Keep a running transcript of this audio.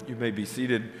may be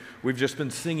seated. We've just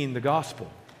been singing the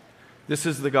gospel. This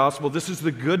is the gospel. This is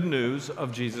the good news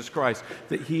of Jesus Christ,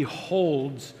 that he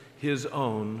holds his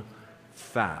own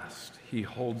fast. He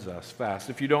holds us fast.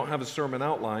 If you don't have a sermon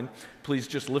outline, please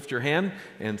just lift your hand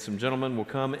and some gentlemen will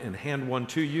come and hand one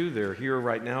to you. They're here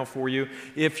right now for you.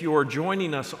 If you're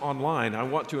joining us online, I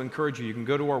want to encourage you, you can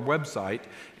go to our website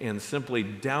and simply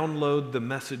download the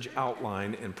message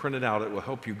outline and print it out. It will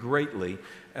help you greatly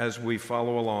as we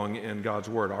follow along in God's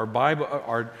Word.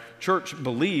 Our church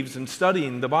believes in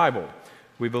studying the Bible.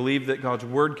 We believe that God's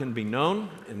Word can be known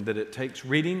and that it takes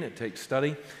reading, it takes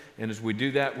study. And as we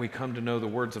do that, we come to know the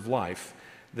words of life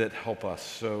that help us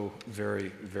so very,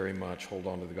 very much hold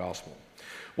on to the gospel.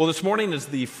 Well, this morning is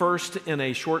the first in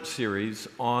a short series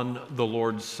on the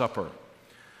Lord's Supper.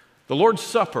 The Lord's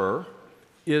Supper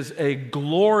is a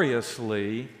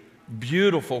gloriously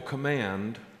beautiful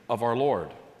command of our Lord.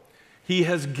 He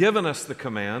has given us the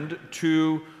command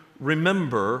to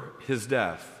remember his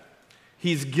death.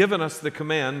 He's given us the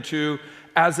command to,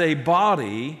 as a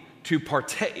body, to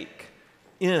partake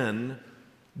in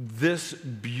this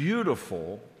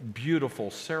beautiful,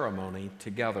 beautiful ceremony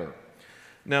together.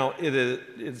 Now,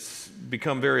 it's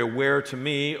become very aware to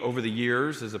me over the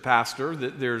years as a pastor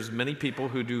that there's many people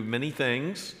who do many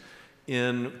things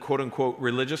in quote-unquote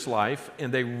religious life,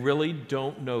 and they really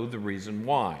don't know the reason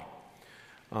why.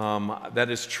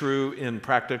 That is true in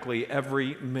practically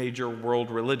every major world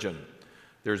religion.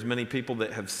 There's many people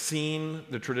that have seen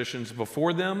the traditions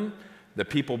before them, the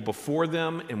people before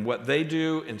them and what they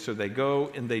do, and so they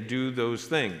go and they do those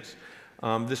things.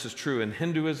 This is true in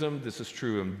Hinduism, this is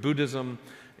true in Buddhism,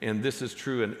 and this is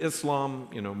true in Islam.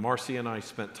 You know, Marcy and I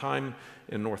spent time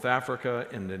in North Africa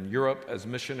and in Europe as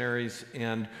missionaries,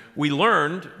 and we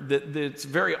learned that it's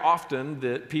very often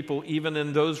that people, even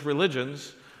in those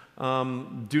religions,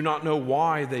 do not know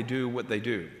why they do what they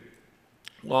do.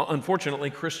 Well, unfortunately,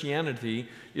 Christianity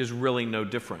is really no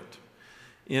different.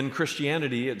 In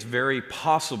Christianity, it's very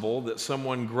possible that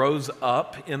someone grows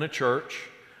up in a church,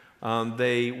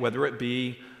 whether it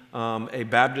be a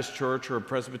Baptist church or a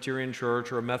Presbyterian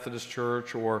church or a Methodist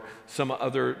church or some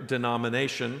other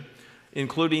denomination,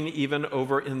 including even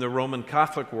over in the Roman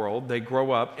Catholic world, they grow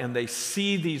up and they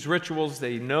see these rituals.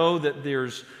 They know that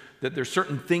there's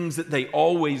certain things that they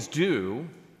always do,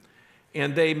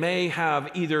 and they may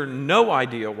have either no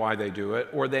idea why they do it,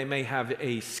 or they may have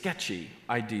a sketchy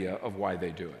idea of why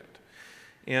they do it.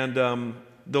 And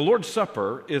the Lord's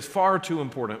Supper is far too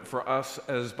important for us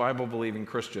as Bible-believing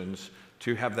Christians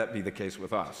to have that be the case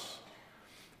with us.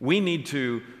 We need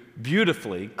to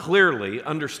beautifully, clearly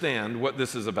understand what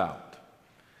this is about.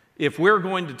 If we're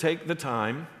going to take the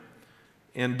time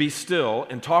and be still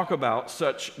and talk about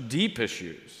such deep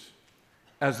issues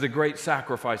as the great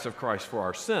sacrifice of Christ for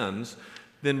our sins,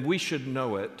 then we should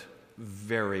know it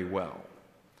very well.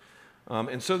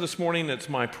 And so this morning, it's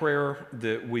my prayer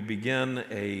that we begin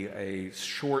a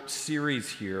short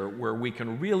series here where we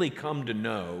can really come to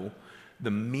know the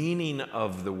meaning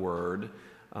of the word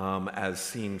as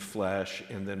seen flesh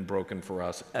and then broken for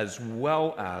us, as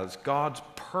well as God's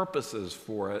purposes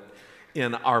for it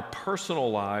in our personal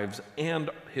lives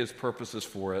and his purposes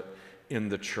for it in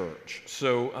the church.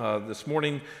 So this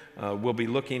morning we'll be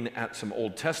looking at some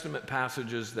Old Testament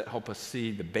passages that help us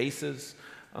see the basis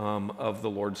of the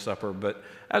Lord's Supper. But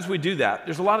as we do that,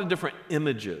 there's a lot of different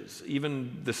images.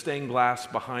 Even the stained glass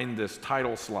behind this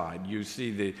title slide, you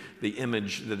see the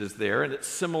image that is there, and it's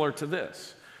similar to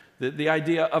this. The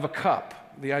idea of a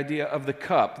cup, the idea of the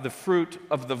cup, the fruit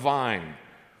of the vine,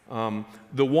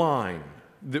 the wine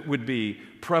that would be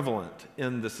prevalent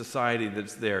in the society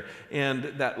that's there. And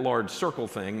that large circle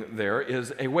thing there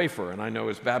is a wafer. And I know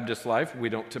as Baptist life, we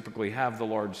don't typically have the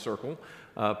large circle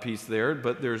piece there,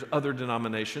 but there's other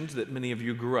denominations that many of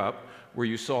you grew up where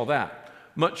you saw that.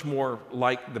 Much more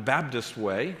like the Baptist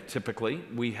way, typically,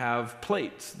 we have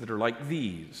plates that are like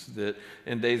these, that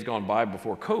in days gone by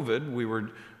before COVID,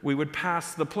 we would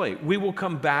pass the plate. We will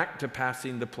come back to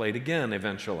passing the plate again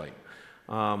eventually.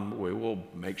 We will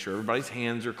make sure everybody's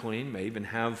hands are clean, may even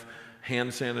have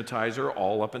hand sanitizer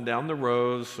all up and down the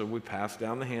rows, so we pass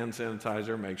down the hand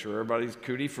sanitizer, make sure everybody's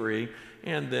cootie free,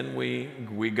 and then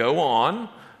we go on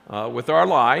with our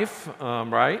life,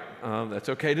 right? That's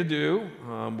okay to do.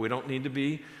 We don't need to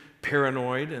be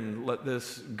paranoid and let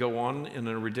this go on in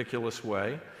a ridiculous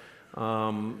way.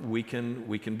 We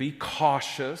can be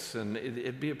cautious, and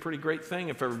it'd be a pretty great thing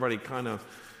if everybody kind of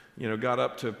got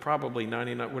up to probably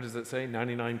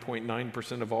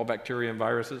 99.9% of all bacteria and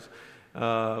viruses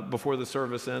before the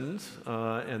service ends,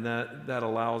 and that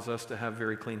allows us to have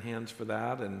very clean hands for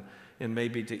that, and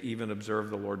maybe to even observe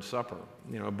the Lord's Supper.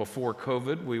 Before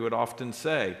COVID, we would often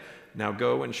say, now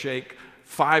go and shake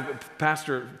 5,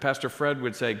 Pastor Fred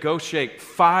would say, go shake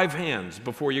 5 hands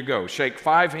before you go. Shake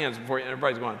 5 hands before you, and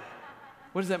everybody's going,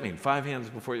 what does that mean? 5 hands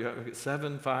before you,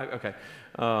 7, 5, okay.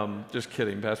 Just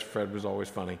kidding, Pastor Fred was always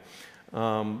funny.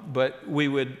 But we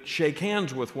would shake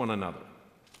hands with one another,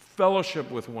 fellowship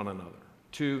with one another,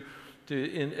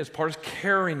 as part of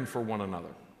caring for one another.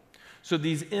 So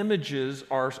these images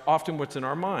are often what's in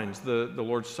our minds, the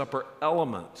Lord's Supper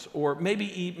elements, or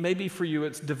maybe for you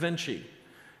it's Da Vinci.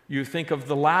 You think of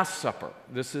the Last Supper.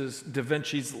 This is Da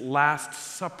Vinci's Last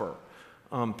Supper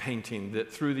painting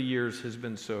that through the years has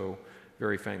been so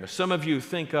very famous. Some of you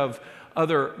think of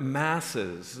other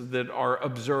masses that are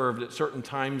observed at certain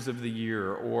times of the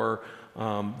year, or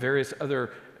various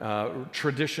other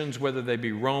traditions, whether they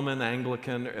be Roman,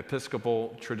 Anglican,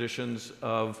 Episcopal traditions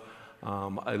of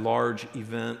a large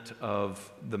event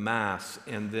of the Mass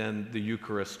and then the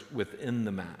Eucharist within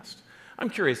the Mass. I'm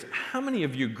curious, how many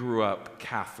of you grew up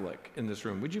Catholic in this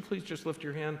room? Would you please just lift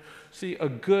your hand? See,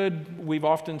 we've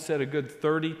often said a good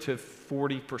 30 to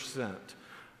 40%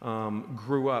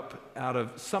 grew up out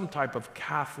of some type of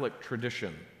Catholic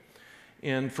tradition.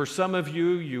 And for some of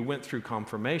you, you went through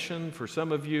confirmation. For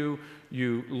some of you,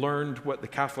 you learned what the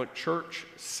Catholic Church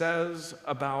says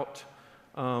about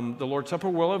the Lord's Supper.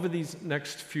 Well, over these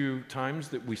next few times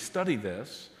that we study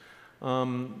this,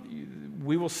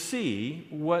 we will see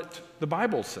what the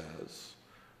Bible says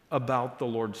about the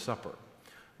Lord's Supper.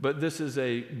 But this is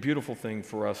a beautiful thing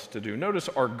for us to do. Notice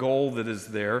our goal that is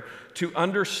there, to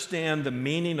understand the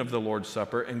meaning of the Lord's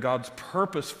Supper and God's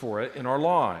purpose for it in our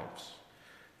lives.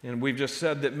 And we've just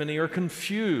said that many are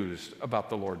confused about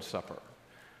the Lord's Supper.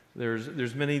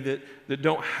 There's many that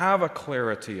don't have a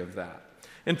clarity of that.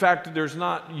 In fact, there's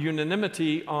not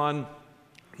unanimity on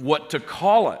what to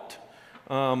call it.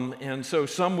 And so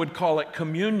some would call it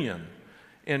communion.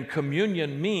 And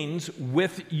communion means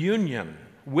with union.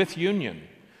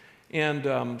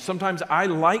 And sometimes I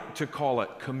like to call it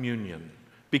communion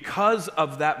because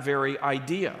of that very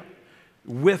idea,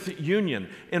 with union.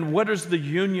 And what is the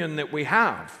union that we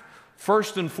have?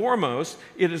 First and foremost,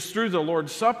 it is through the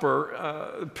Lord's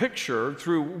Supper picture,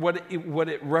 through what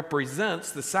it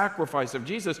represents, the sacrifice of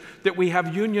Jesus, that we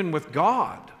have union with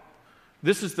God.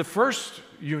 This is the first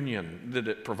union that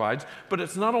it provides, but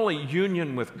it's not only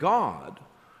union with God,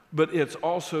 but it's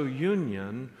also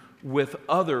union with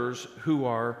others who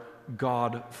are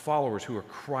God followers, who are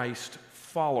Christ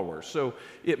followers. So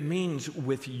it means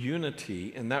with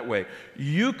unity in that way.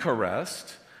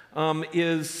 Eucharist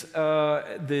is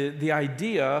the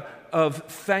idea of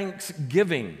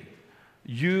thanksgiving.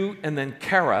 And then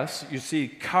charis, you see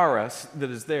charis that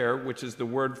is there, which is the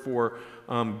word for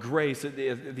grace.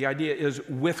 The idea is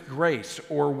with grace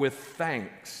or with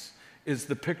thanks is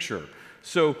the picture.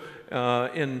 So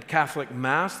in Catholic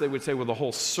Mass, they would say, well, the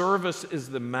whole service is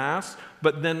the Mass,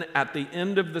 but then at the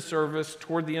end of the service,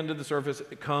 toward the end of the service,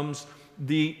 it comes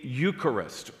the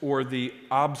Eucharist, or the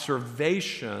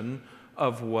observation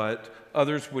of what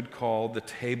others would call the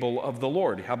table of the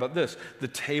Lord. How about this? The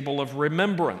table of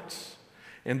remembrance.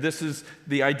 And this is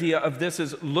the idea of this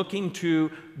is looking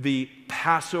to the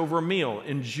Passover meal.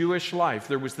 In Jewish life,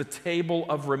 there was the table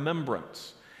of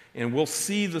remembrance. And we'll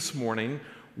see this morning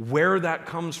where that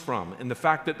comes from, and the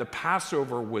fact that the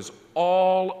Passover was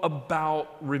all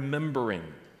about remembering.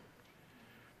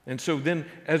 And so then,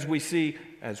 as we see,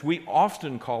 as we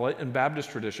often call it in Baptist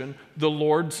tradition, the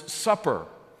Lord's Supper.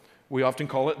 We often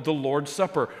call it the Lord's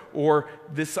Supper, or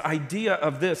this idea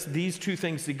of these two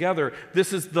things together.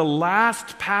 This is the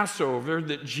last Passover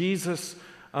that Jesus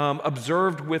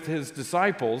observed with his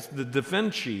disciples, the Da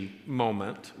Vinci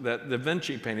moment, that Da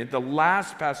Vinci painted, the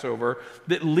last Passover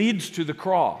that leads to the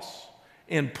cross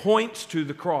and points to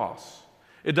the cross.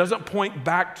 It doesn't point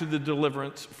back to the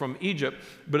deliverance from Egypt,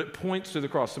 but it points to the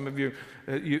cross. Some of you,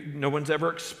 no one's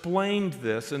ever explained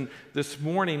this, and this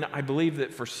morning I believe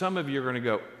that for some of you are going to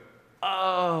go,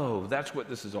 oh, that's what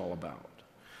this is all about.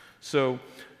 So,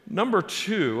 number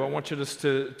 2, I want you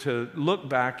to look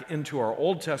back into our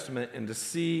Old Testament and to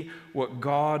see what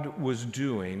God was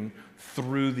doing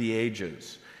through the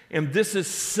ages. And this is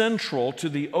central to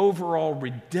the overall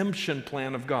redemption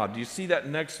plan of God. Do you see that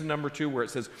next to number 2 where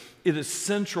it says it is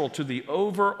central to the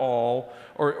overall,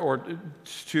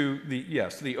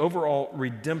 the overall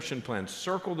redemption plan.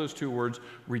 Circle those 2 words,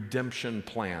 redemption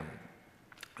plan.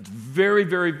 It's very,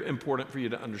 very important for you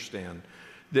to understand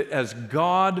that as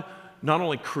God not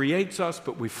only creates us,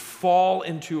 but we fall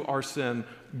into our sin,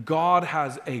 God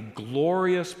has a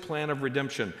glorious plan of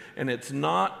redemption. And it's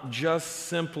not just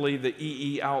simply the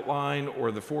EE outline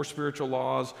or the 4 spiritual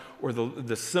laws or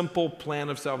the simple plan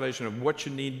of salvation of what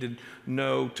you need to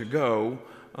know to go,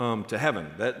 to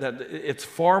heaven. That it's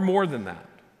far more than that.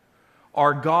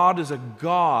 Our God is a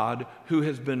God who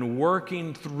has been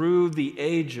working through the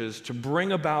ages to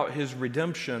bring about his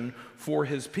redemption for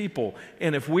his people.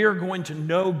 And if we are going to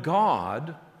know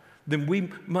God, then we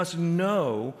must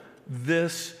know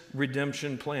this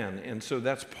redemption plan. And so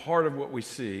that's part of what we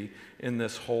see in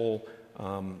this whole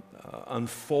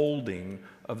unfolding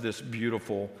of this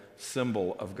beautiful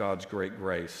symbol of God's great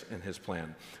grace and his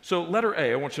plan. So letter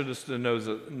A, I want you just to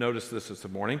notice this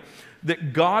morning,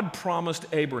 that God promised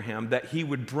Abraham that he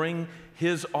would bring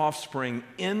his offspring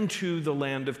into the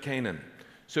land of Canaan.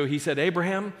 So he said,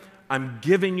 Abraham, I'm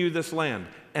giving you this land,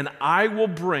 and I will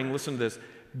bring, listen to this,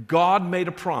 God made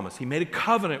a promise. He made a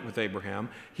covenant with Abraham.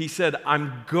 He said,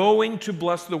 I'm going to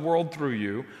bless the world through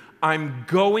you. I'm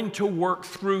going to work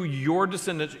through your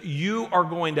descendants. You are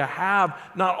going to have,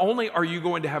 not only are you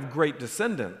going to have great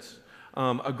descendants,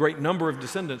 a great number of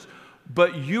descendants,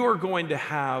 but you are going to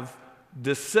have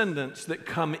descendants that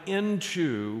come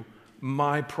into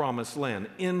my promised land,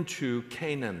 into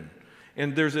Canaan.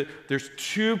 And there's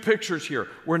two pictures here.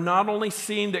 We're not only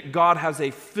seeing that God has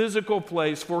a physical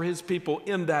place for his people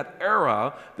in that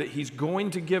era that he's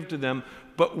going to give to them,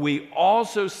 but we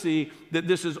also see that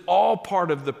this is all part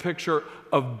of the picture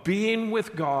of being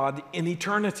with God in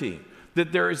eternity,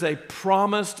 that there is a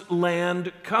promised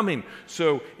land coming.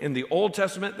 So in the Old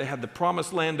Testament, they had the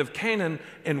promised land of Canaan,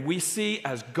 and we see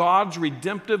as God's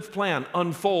redemptive plan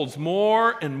unfolds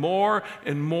more and more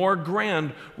and more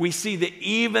grand, we see that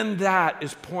even that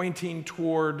is pointing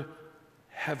toward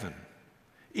heaven.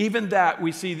 Even that,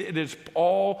 we see that it is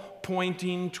all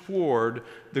pointing toward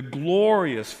the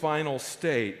glorious final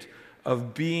state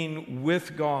of being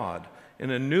with God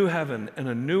in a new heaven and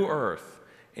a new earth,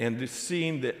 and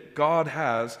seeing that God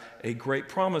has a great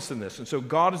promise in this. And so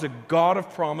God is a God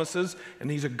of promises, and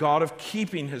he's a God of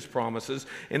keeping his promises.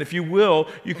 And if you will,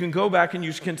 you can go back and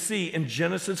you can see in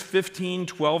Genesis 15,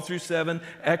 12 through 7,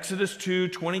 Exodus 2,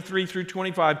 23 through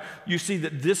 25, you see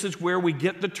that this is where we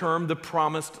get the term the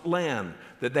promised land,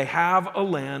 that they have a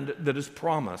land that is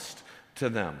promised to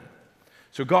them.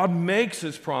 So God makes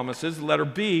his promises. Letter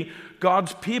B,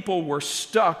 God's people were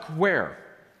stuck where?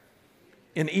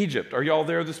 In Egypt. Are y'all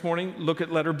there this morning? Look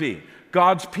at letter B.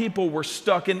 God's people were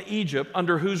stuck in Egypt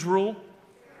under whose rule?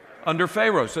 Under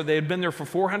Pharaoh. So they had been there for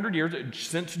 400 years,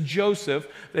 since Joseph.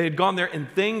 They had gone there and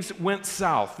things went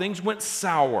south. Things went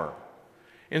sour.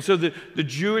 And so the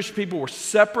Jewish people were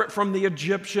separate from the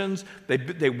Egyptians.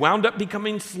 They wound up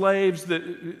becoming slaves.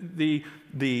 The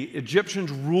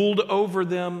Egyptians ruled over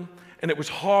them, and it was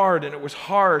hard and it was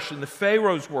harsh, and the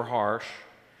pharaohs were harsh.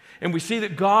 And we see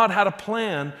that God had a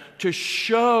plan to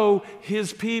show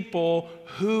his people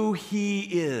who he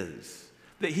is,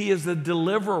 that he is the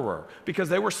deliverer, because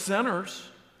they were sinners.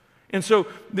 And so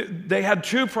they had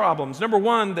two problems. Number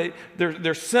one,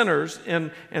 they're sinners,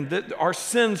 and our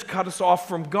sins cut us off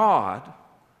from God.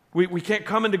 We can't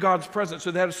come into God's presence.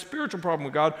 So they had a spiritual problem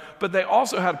with God, but they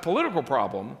also had a political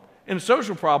problem and a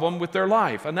social problem with their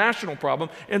life, a national problem,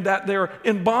 in that they're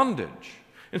in bondage.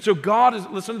 And so God is,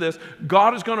 listen to this,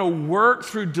 God is going to work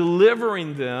through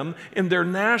delivering them in their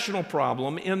national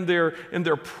problem, in their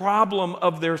problem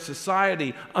of their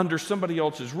society under somebody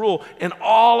else's rule. And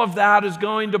all of that is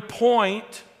going to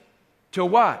point to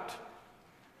what?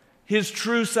 His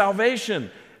true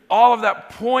salvation. All of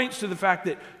that points to the fact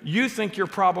that you think your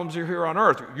problems are here on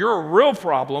earth. Your real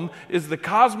problem is the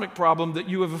cosmic problem that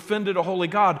you have offended a holy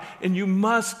God, and you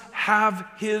must have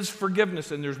his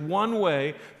forgiveness. And there's one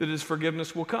way that his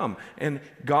forgiveness will come. And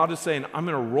God is saying, I'm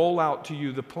going to roll out to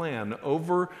you the plan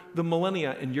over the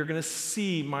millennia, and you're going to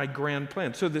see my grand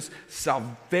plan. So this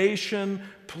salvation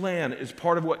plan is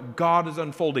part of what God is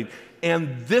unfolding.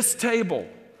 And this table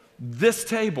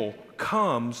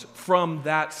comes from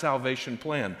that salvation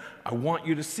plan. I want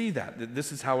you to see that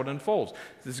this is how it unfolds.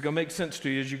 This is going to make sense to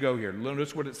you as you go here.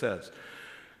 Notice what it says.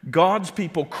 God's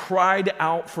people cried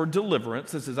out for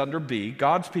deliverance. This is under B.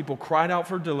 God's people cried out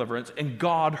for deliverance, and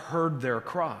God heard their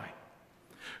cry.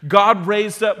 God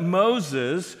raised up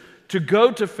Moses to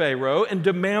go to Pharaoh and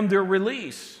demand their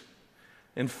release.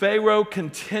 And Pharaoh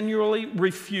continually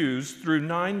refused through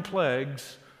 9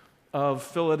 plagues of,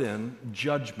 fill it in,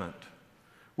 judgment.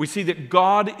 We see that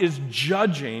God is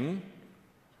judging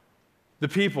the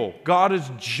people. God is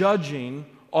judging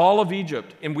all of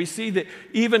Egypt. And we see that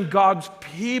even God's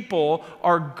people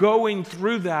are going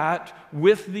through that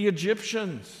with the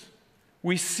Egyptians.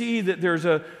 We see that there's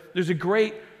a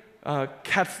great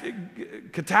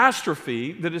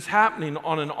catastrophe that is happening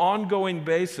on an ongoing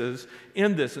basis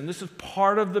in this. And this is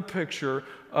part of the picture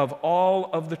of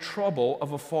all of the trouble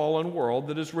of a fallen world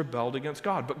that has rebelled against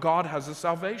God. But God has a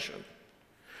salvation.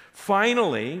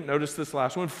 Finally, notice this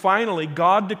last one, finally,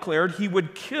 God declared he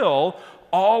would kill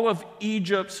all of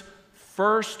Egypt's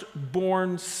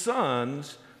firstborn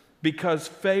sons because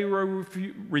Pharaoh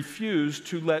refused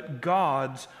to let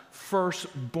God's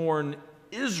firstborn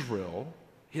Israel,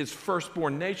 his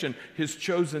firstborn nation, his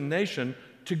chosen nation,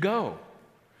 to go.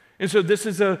 And so this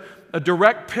is a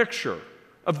direct picture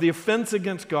of the offense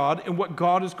against God and what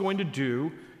God is going to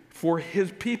do for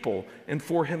his people and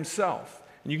for himself.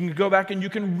 And you can go back and you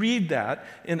can read that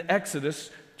in Exodus.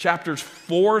 Chapters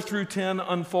 4 through 10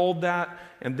 unfold that,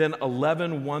 and then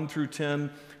 11, 1 through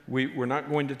 10. We're not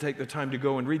going to take the time to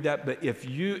go and read that, but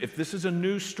if this is a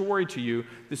new story to you,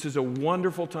 this is a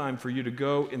wonderful time for you to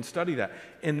go and study that.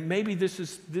 And maybe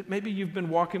you've been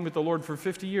walking with the Lord for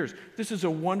 50 years. This is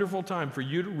a wonderful time for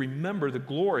you to remember the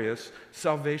glorious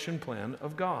salvation plan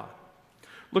of God.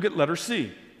 Look at letter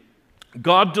C.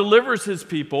 God delivers his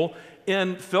people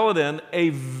in, fill it in, a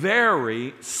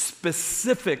very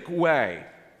specific way.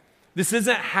 This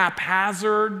isn't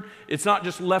haphazard. It's not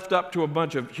just left up to a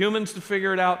bunch of humans to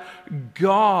figure it out.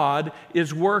 God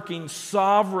is working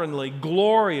sovereignly,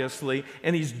 gloriously,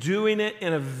 and he's doing it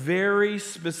in a very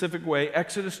specific way.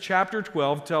 Exodus chapter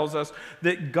 12 tells us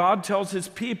that God tells his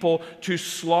people to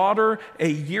slaughter a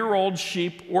year-old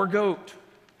sheep or goat,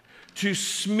 to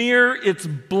smear its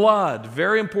blood,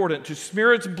 very important, to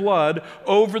smear its blood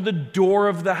over the door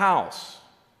of the house,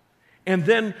 and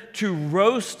then to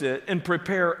roast it and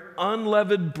prepare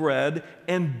unleavened bread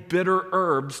and bitter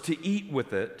herbs to eat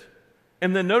with it.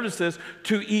 And then notice this,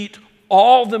 to eat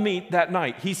all the meat that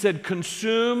night. He said,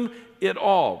 consume it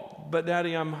all. But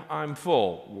Daddy, I'm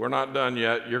full. We're not done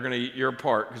yet. You're going to eat your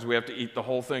part because we have to eat the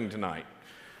whole thing tonight.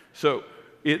 So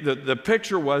the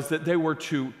picture was that they were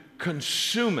to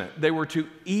consume it. They were to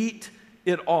eat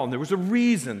it all. And there was a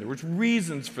reason. There was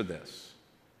reasons for this.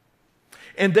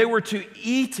 And they were to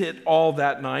eat it all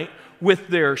that night with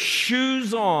their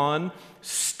shoes on,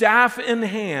 staff in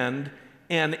hand,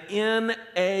 and in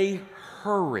a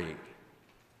hurry.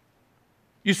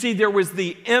 You see, there was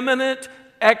the imminent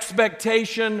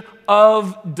expectation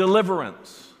of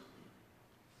deliverance.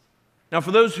 Now,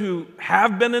 for those who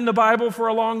have been in the Bible for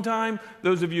a long time,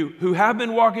 those of you who have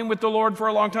been walking with the Lord for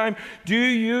a long time, do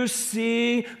you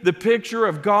see the picture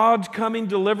of God's coming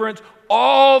deliverance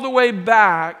all the way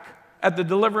back at the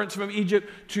deliverance from Egypt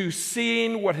to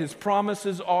seeing what his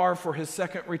promises are for his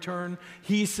second return?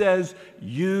 He says,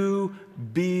 you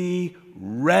be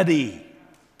ready.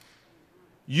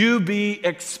 You be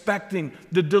expecting.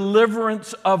 The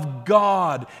deliverance of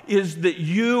God is that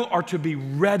you are to be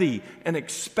ready and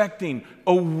expecting,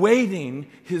 awaiting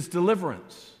his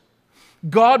deliverance.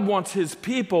 God wants his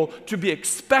people to be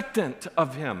expectant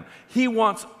of him. He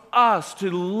wants us to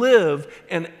live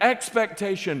in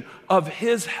expectation of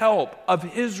his help, of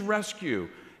his rescue,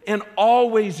 and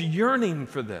always yearning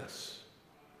for this.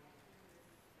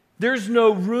 There's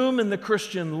no room in the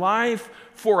Christian life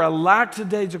for a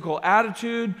lackadaisical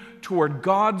attitude toward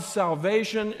God's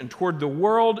salvation and toward the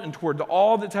world and toward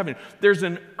all that's happening. There's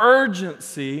an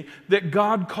urgency that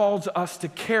God calls us to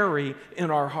carry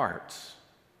in our hearts.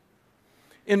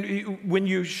 And when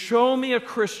you show me a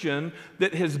Christian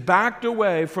that has backed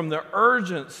away from the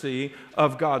urgency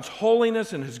of God's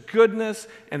holiness and his goodness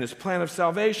and his plan of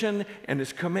salvation and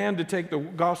his command to take the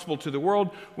gospel to the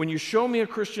world, when you show me a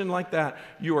Christian like that,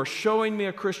 you are showing me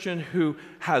a Christian who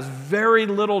has very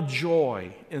little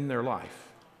joy in their life.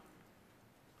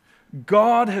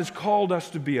 God has called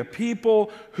us to be a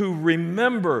people who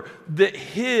remember that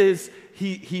He's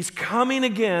coming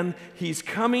again, he's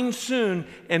coming soon,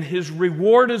 and his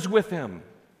reward is with him.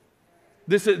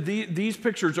 These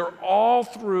pictures are all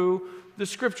through the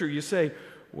scripture. You say,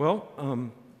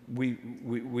 well,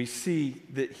 we see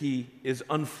that he is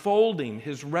unfolding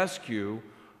his rescue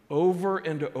over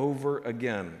and over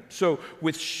again. So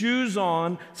with shoes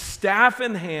on, staff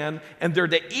in hand, and they're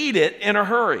to eat it in a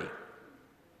hurry.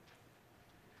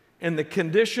 And the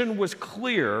condition was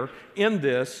clear in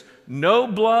this: no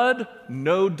blood,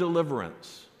 no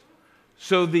deliverance.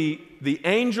 So the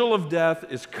angel of death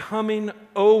is coming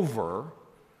over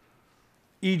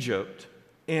Egypt,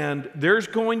 and there's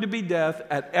going to be death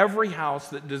at every house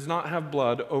that does not have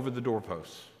blood over the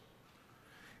doorposts.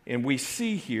 And we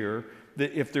see here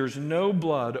that if there's no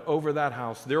blood over that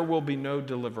house, there will be no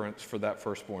deliverance for that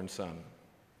firstborn son.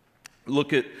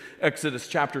 Look at Exodus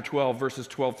chapter 12, verses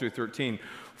 12 through 13.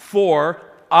 For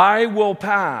I will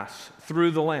pass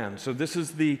through the land. So this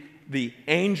is the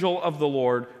angel of the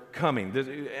Lord coming.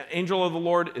 The angel of the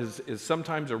Lord is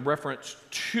sometimes a reference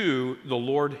to the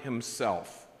Lord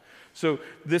himself. So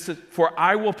this is, for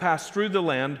I will pass through the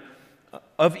land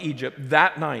of Egypt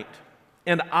that night,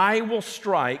 and I will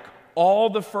strike all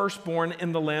the firstborn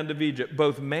in the land of Egypt,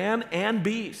 both man and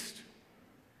beast.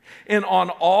 And on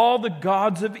all the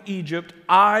gods of Egypt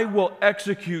I will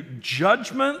execute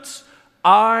judgments.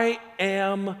 I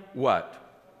am what?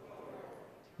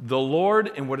 The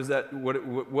Lord. And what is that?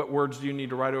 What words do you need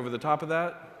to write over the top of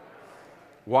that?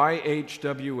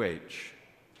 YHWH.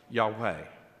 Yahweh.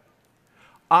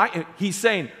 He's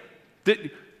saying that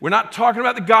we're not talking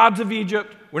about the gods of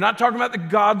Egypt. We're not talking about the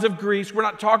gods of Greece. We're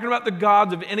not talking about the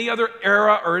gods of any other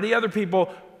era or any other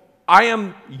people. I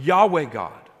am Yahweh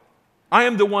God. I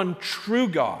am the one true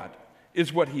God,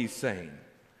 is what he's saying.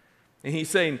 And he's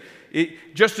saying,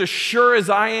 just as sure as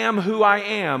I am who I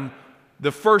am,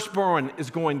 the firstborn is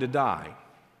going to die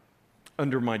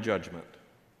under my judgment.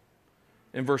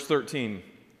 In verse 13,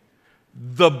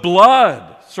 the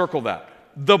blood, circle that,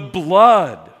 the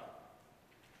blood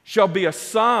shall be a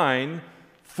sign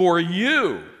for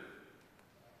you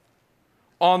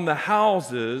on the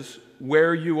houses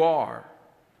where you are.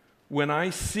 When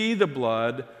I see the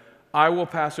blood, I will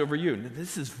pass over you. Now,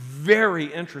 this is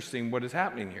very interesting what is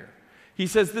happening here. He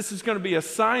says this is going to be a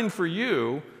sign for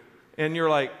you, and you're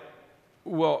like,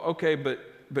 well, okay, but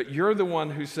you're the one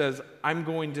who says, I'm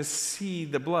going to see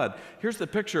the blood. Here's the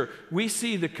picture. We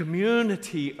see the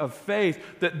community of faith,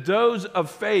 that those of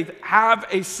faith have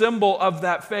a symbol of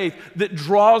that faith that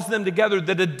draws them together,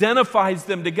 that identifies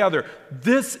them together.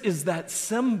 This is that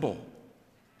symbol.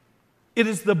 It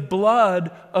is the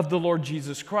blood of the Lord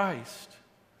Jesus Christ.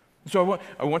 So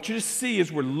I want you to see,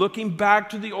 as we're looking back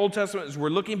to the Old Testament, as we're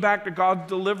looking back to God's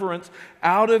deliverance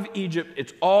out of Egypt,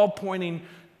 it's all pointing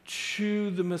to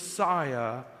the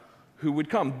Messiah who would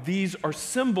come. These are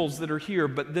symbols that are here,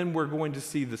 but then we're going to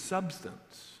see the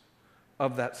substance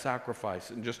of that sacrifice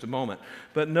in just a moment.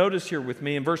 But notice here with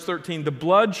me in verse 13, the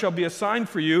blood shall be a sign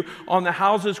for you on the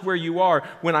houses where you are.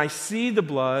 When I see the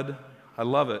blood, I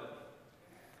love it,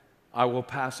 I will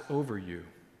pass over you.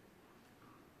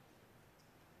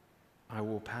 I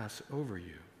will pass over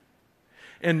you.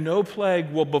 And no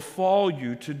plague will befall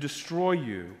you to destroy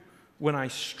you when I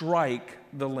strike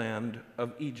the land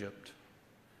of Egypt.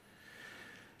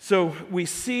 So we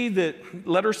see that,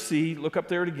 letter C, look up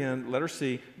there again, letter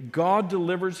C, God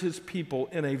delivers his people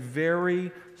in a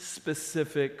very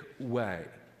specific way.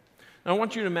 Now I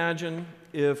want you to imagine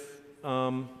if,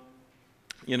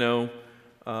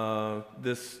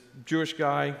 this Jewish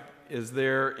guy is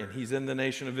there and he's in the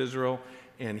nation of Israel,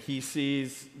 and he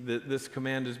sees that this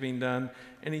command is being done,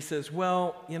 and he says,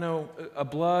 well, a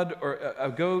blood or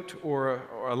a goat or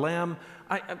a lamb,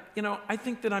 I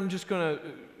think that I'm just going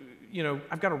to,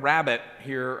 I've got a rabbit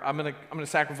here. I'm going to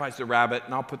sacrifice the rabbit,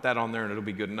 and I'll put that on there, and it'll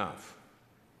be good enough.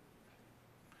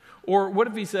 Or what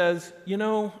if he says,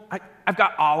 I've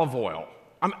got olive oil.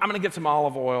 I'm going to get some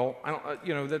olive oil. I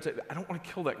don't want to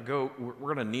kill that goat.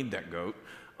 We're going to need that goat.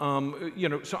 So I'm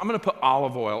going to put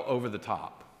olive oil over the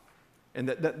top. And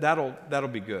that'll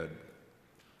be good.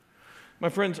 My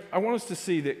friends, I want us to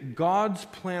see that God's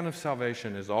plan of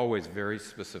salvation is always very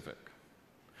specific.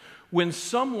 When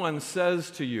someone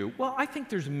says to you, well, I think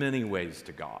there's many ways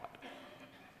to God.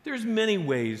 There's many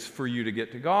ways for you to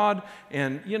get to God,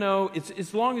 and it's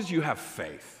as long as you have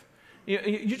faith.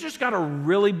 You just got to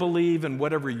really believe in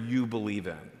whatever you believe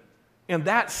in. And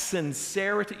that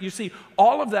sincerity, you see,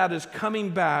 all of that is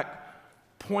coming back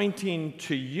pointing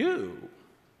to you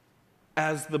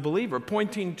as the believer,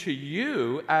 pointing to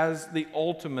you as the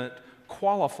ultimate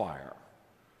qualifier,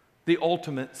 the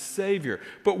ultimate Savior.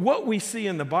 But what we see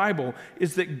in the Bible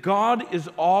is that God is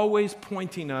always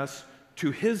pointing us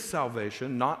to his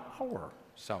salvation, not our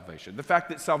salvation. The fact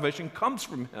that salvation comes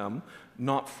from him,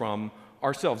 not from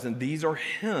ourselves. And these are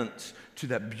hints to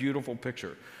that beautiful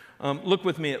picture. Look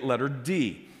with me at letter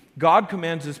D. God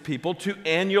commands his people to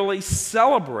annually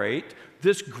celebrate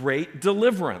this great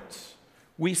deliverance.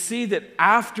 We see that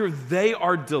after they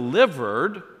are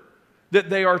delivered,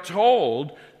 that they are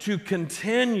told to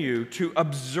continue to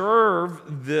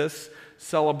observe this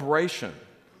celebration.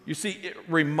 You see, it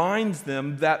reminds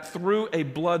them that through a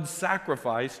blood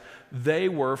sacrifice, they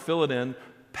were, fill it in,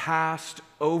 passed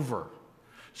over.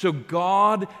 So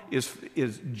God is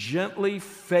gently,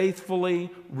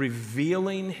 faithfully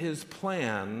revealing his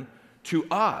plan to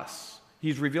us.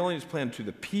 He's revealing his plan to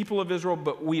the people of Israel,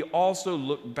 but we also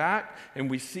look back and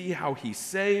we see how he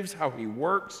saves, how he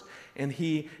works, and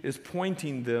he is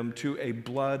pointing them to a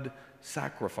blood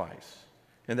sacrifice.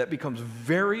 And that becomes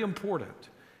very important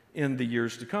in the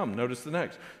years to come. Notice the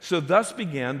next. So thus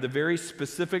began the very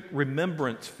specific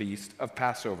remembrance feast of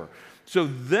Passover. So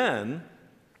then,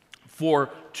 for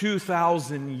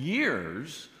 2,000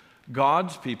 years,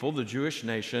 God's people, the Jewish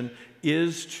nation,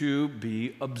 is to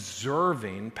be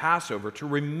observing Passover, to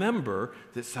remember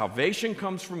that salvation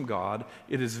comes from God.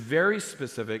 It is very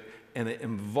specific, and it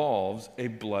involves a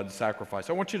blood sacrifice.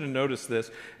 I want you to notice this,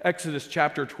 Exodus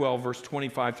chapter 12, verse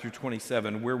 25 through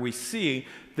 27, where we see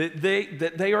that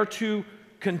they are to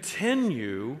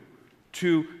continue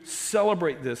to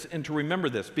celebrate this and to remember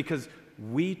this, because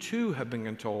we too have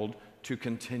been told to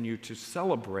continue to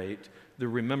celebrate the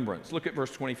remembrance. Look at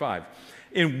verse 25.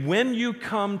 And when you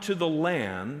come to the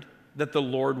land that the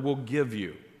Lord will give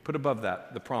you, put above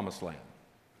that the promised land.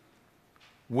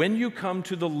 When you come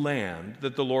to the land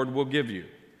that the Lord will give you,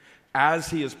 as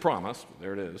he has promised,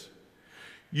 there it is,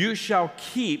 you shall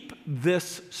keep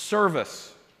this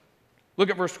service. Look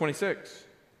at verse 26.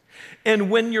 And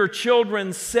when your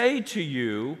children say to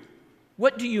you,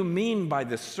 what do you mean by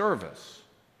this service?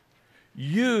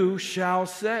 You shall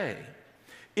say,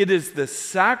 it is the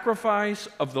sacrifice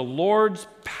of the Lord's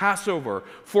Passover,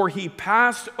 for he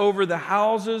passed over the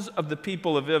houses of the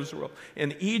people of Israel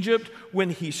in Egypt when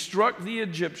he struck the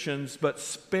Egyptians, but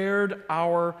spared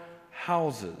our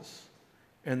houses.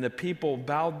 And the people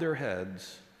bowed their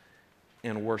heads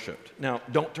and worshiped. Now,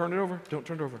 don't turn it over. Don't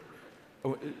turn it over.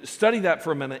 Study that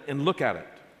for a minute and look at it.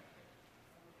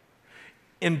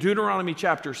 In Deuteronomy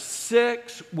chapter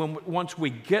 6, once we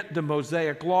get the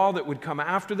Mosaic law that would come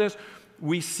after this,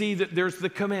 we see that there's the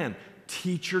command,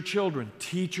 teach your children,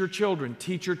 teach your children,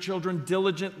 teach your children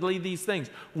diligently these things.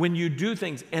 When you do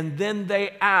things, and then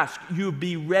they ask, you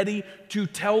be ready to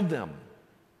tell them.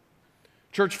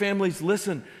 Church families,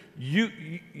 listen,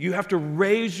 you have to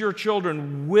raise your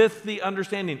children with the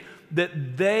understanding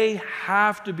that they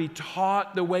have to be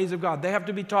taught the ways of God. They have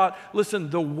to be taught, listen,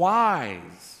 the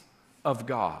whys of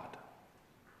God.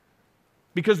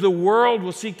 Because the world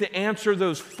will seek to answer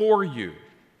those for you,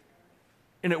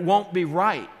 and it won't be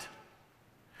right.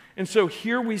 And so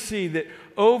here we see that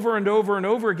over and over and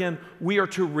over again, we are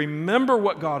to remember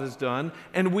what God has done,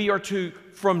 and we are to,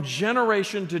 from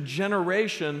generation to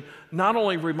generation, not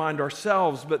only remind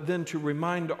ourselves, but then to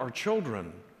remind our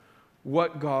children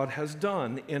what God has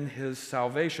done in his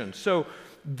salvation. So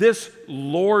this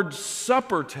Lord's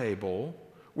Supper table,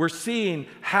 we're seeing,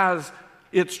 has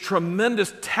its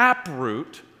tremendous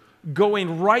taproot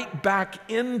going right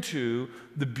back into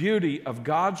the beauty of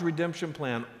God's redemption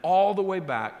plan, all the way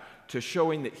back to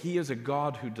showing that he is a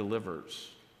God who delivers.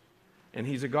 And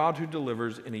he's a God who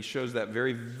delivers, and he shows that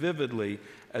very vividly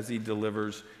as he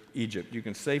delivers Egypt. You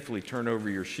can safely turn over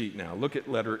your sheet now. Look at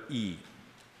letter E.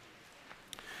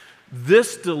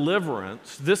 This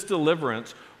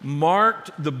deliverance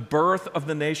marked the birth of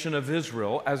the nation of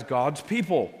Israel as God's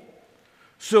people.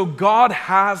 So God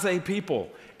has a people,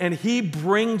 and he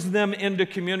brings them into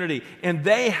community, and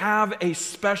they have a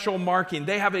special marking.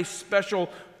 They have a special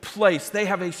place. They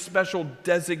have a special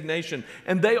designation,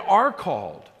 and they are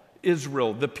called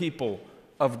Israel, the people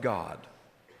of God.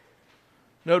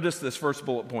 Notice this first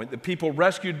bullet point: the people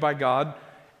rescued by God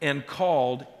and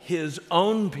called his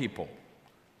own people.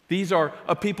 These are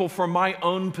a people for my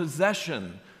own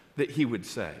possession, that he would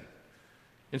say.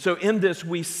 And so in this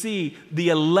we see the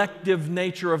elective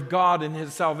nature of God in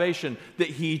his salvation, that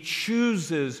he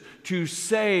chooses to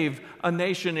save a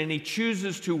nation, and he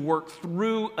chooses to work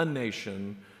through a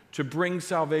nation to bring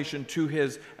salvation to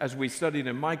his, as we studied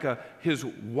in Micah, his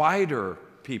wider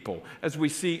people. As we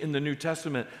see in the New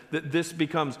Testament, that this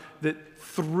becomes, that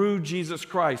through Jesus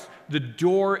Christ, the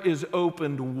door is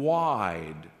opened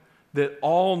wide, that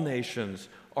all nations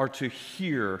are to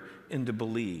hear and to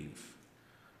believe.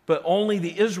 But only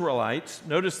the Israelites,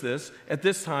 notice this, at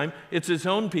this time, it's his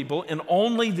own people, and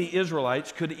only the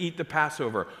Israelites could eat the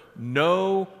Passover.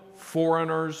 No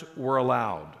foreigners were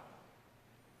allowed.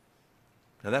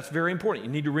 Now that's very important.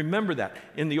 You need to remember that.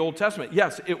 In the Old Testament,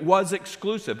 yes, it was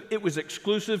exclusive. It was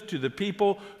exclusive to the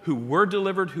people who were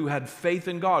delivered, who had faith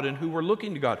in God, and who were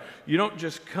looking to God. You don't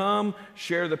just come,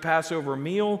 share the Passover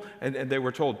meal, and they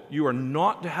were told, you are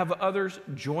not to have others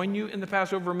join you in the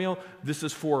Passover meal. This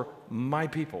is for my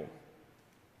people.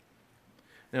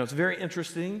 Now it's very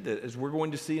interesting that, as we're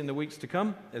going to see in the weeks to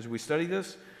come, as we study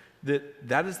this,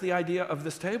 that is the idea of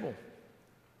this table.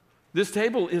 This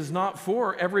table is not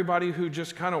for everybody who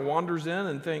just kind of wanders in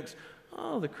and thinks,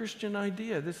 oh, the Christian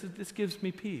idea, this gives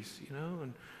me peace,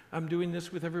 and I'm doing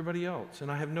this with everybody else, and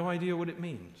I have no idea what it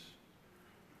means.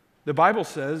 The Bible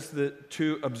says that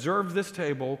to observe this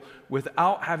table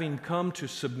without having come to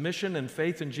submission and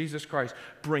faith in Jesus Christ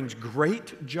brings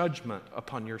great judgment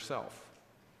upon yourself,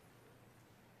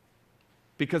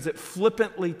 because it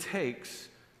flippantly takes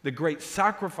the great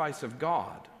sacrifice of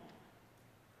God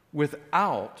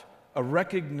without a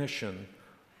recognition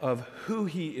of who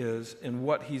he is and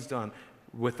what he's done,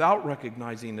 without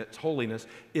recognizing its holiness,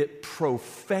 it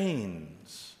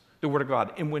profanes the Word of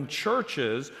God. And when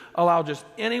churches allow just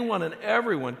anyone and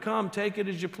everyone, come, take it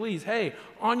as you please. Hey,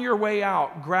 on your way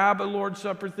out, grab a Lord's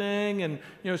Supper thing, and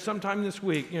sometime this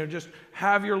week, just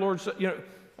have your Lord's Supper.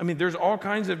 There's all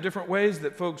kinds of different ways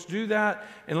that folks do that.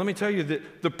 And let me tell you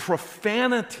that the profane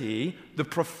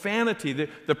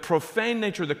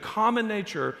nature, the common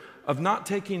nature of not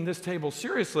taking this table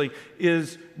seriously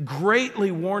is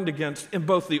greatly warned against in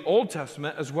both the Old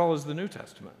Testament as well as the New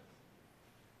Testament.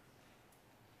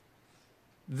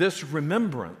 This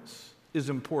remembrance is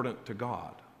important to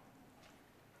God.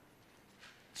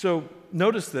 So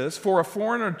notice this, for a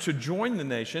foreigner to join the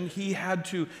nation, he had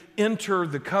to enter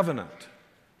the covenant.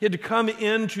 He had to come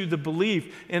into the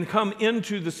belief and come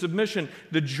into the submission,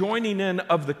 the joining in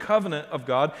of the covenant of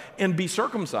God, and be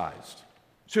circumcised.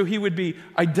 So he would be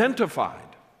identified.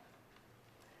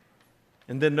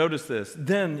 And then notice this,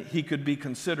 then he could be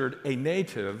considered a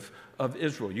native of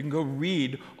Israel. You can go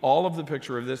read all of the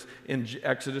picture of this in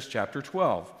Exodus chapter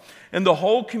 12. And the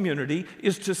whole community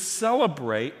is to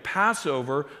celebrate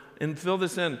Passover, and fill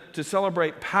this in, to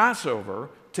celebrate Passover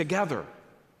together.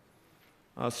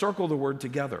 Circle the word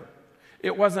together.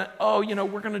 It wasn't,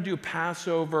 we're going to do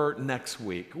Passover next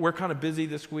week. We're kind of busy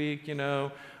this week,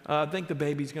 I think the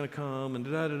baby's going to come and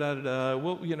da-da-da-da-da.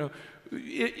 Well,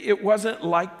 it wasn't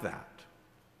like that.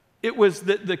 It was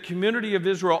that the community of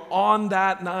Israel on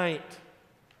that night,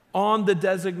 on the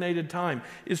designated time,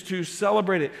 is to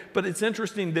celebrate it. But it's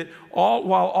interesting that while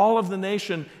all of the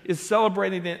nation is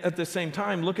celebrating it at the same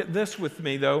time, look at this with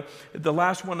me, though, the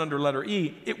last one under letter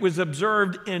E, it was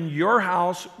observed in your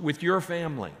house with your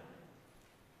family.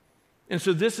 And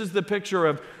so this is the picture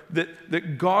of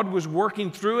that God was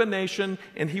working through a nation,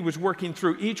 and he was working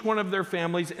through each one of their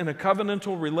families in a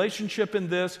covenantal relationship in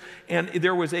this, and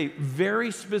there was a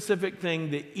very specific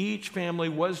thing that each family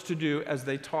was to do as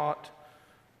they taught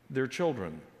their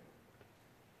children,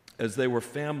 as they were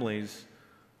families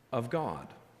of God.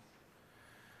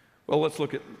 Well, let's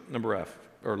look at number F,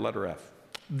 or letter F.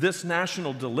 This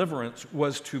national deliverance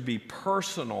was to be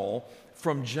personal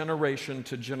from generation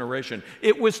to generation.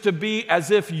 It was to be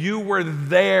as if you were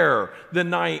there the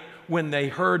night when they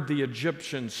heard the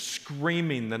Egyptians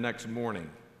screaming the next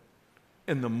morning,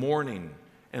 in the morning,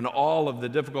 and all of the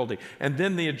difficulty. And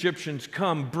then the Egyptians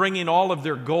come bringing all of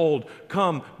their gold,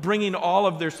 come bringing all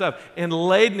of their stuff, and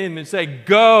laden in and say,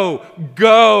 go,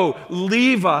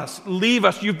 leave us.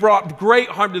 You've brought great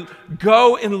harm.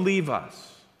 Go and leave us.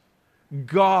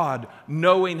 God,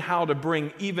 knowing how to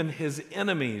bring even his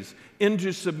enemies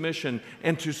into submission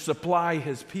and to supply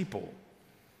his people.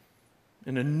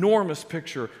 An enormous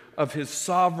picture of his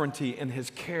sovereignty and his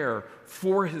care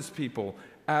for his people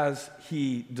as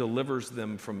he delivers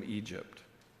them from Egypt.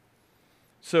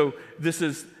 So this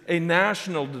is a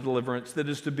national deliverance that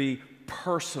is to be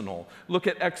personal. Look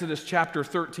at Exodus chapter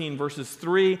 13, verses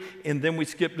 3, and then we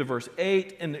skip to verse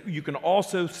 8. And you can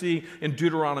also see in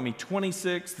Deuteronomy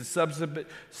 26, the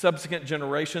subsequent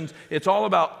generations. It's all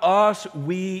about us,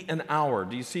 we, and our.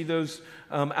 Do you see those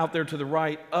out there to the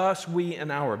right? Us, we, and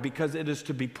our, because it is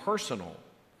to be personal.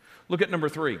 Look at number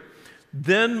 3.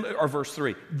 Verse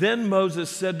 3. Then Moses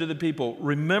said to the people,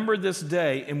 remember this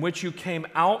day in which you came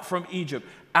out from Egypt,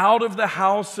 out of the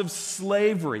house of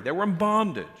slavery. They were in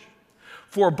bondage.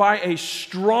 For by a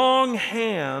strong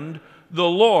hand, the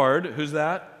Lord, who's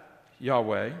that?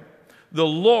 Yahweh. The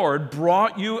Lord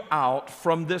brought you out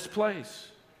from this place.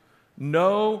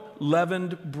 No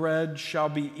leavened bread shall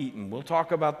be eaten. We'll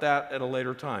talk about that at a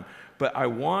later time. But I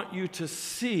want you to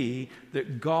see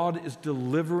that God is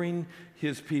delivering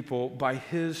his people by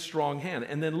his strong hand.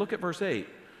 And then look at verse 8.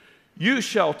 You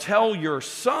shall tell your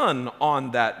son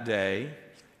on that day,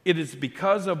 it is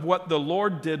because of what the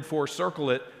Lord did for, circle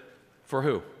it, for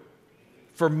who?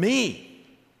 For me,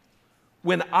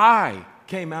 when I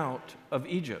came out of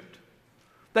Egypt.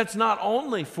 That's not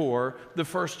only for the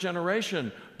first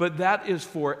generation, but that is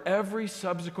for every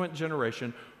subsequent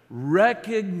generation,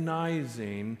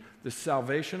 recognizing the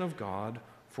salvation of God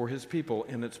for his people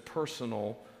in its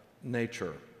personal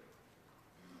nature.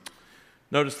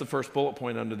 Notice the first bullet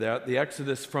point under that, the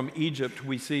Exodus from Egypt.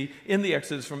 In the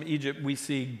Exodus from Egypt, we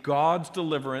see God's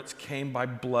deliverance came by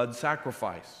blood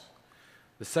sacrifice.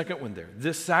 The second one there,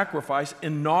 this sacrifice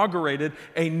inaugurated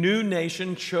a new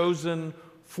nation chosen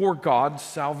for God's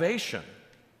salvation.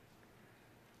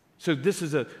 So this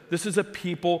is a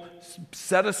people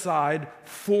set aside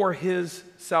for his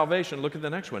salvation. Look at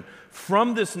the next one.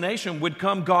 From this nation would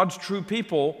come God's true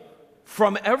people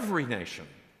from every nation.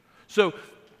 So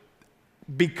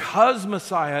because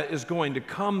Messiah is going to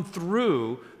come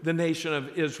through the nation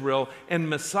of Israel, and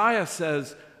Messiah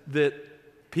says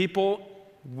that people,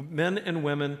 men and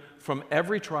women from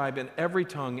every tribe and every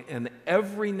tongue and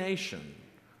every nation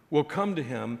will come to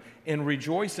him and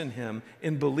rejoice in him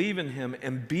and believe in him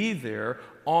and be there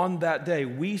on that day.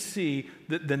 We see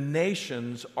that the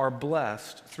nations are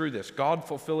blessed through this, God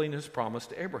fulfilling his promise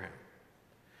to Abraham.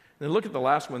 Then look at the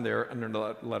last one there under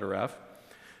the letter F.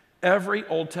 Every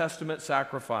Old Testament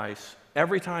sacrifice,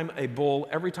 every time a bull,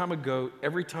 every time a goat,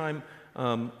 every time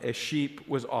a sheep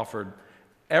was offered,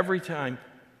 every time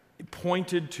it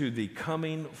pointed to the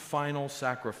coming final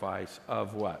sacrifice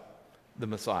of what? The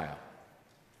Messiah.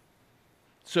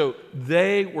 So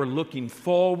they were looking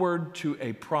forward to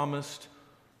a promised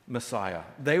Messiah.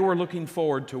 They were looking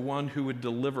forward to one who would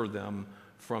deliver them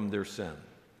from their sin.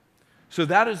 So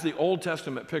that is the Old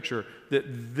Testament picture that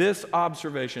this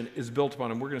observation is built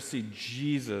upon, and we're going to see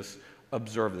Jesus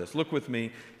observe this. Look with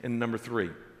me in number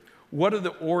 3. What are the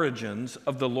origins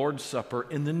of the Lord's Supper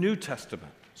in the New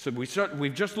Testament? So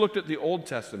we've just looked at the Old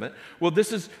Testament. Well,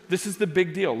 this is the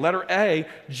big deal. Letter A,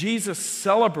 Jesus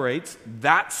celebrates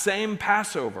that same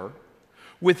Passover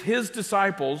with his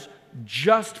disciples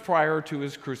just prior to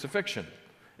his crucifixion.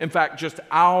 In fact, just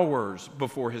hours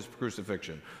before his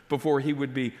crucifixion, before he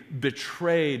would be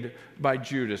betrayed by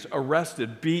Judas,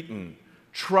 arrested, beaten,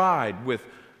 tried with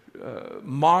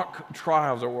mock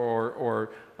trials or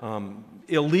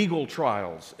illegal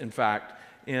trials, in fact,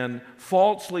 and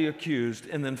falsely accused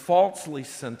and then falsely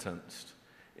sentenced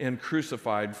and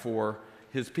crucified for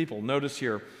his people. Notice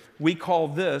here, we call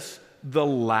this the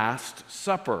Last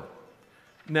Supper.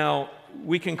 Now,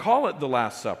 we can call it the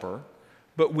Last Supper,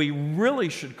 but we really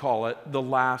should call it the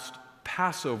Last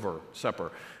Passover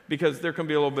Supper, because there can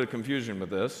be a little bit of confusion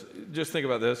with this. Just think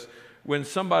about this. When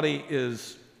somebody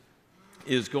is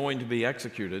going to be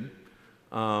executed,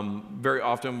 very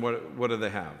often what do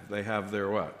they have? They have their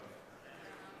what?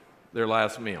 Their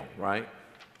last meal, right?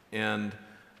 And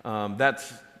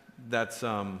that's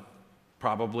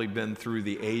probably been through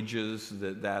the ages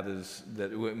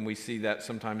that when we see that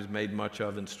sometimes made much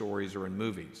of in stories or in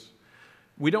movies.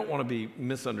 We don't want to be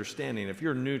misunderstanding. If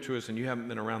you're new to us and you haven't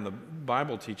been around the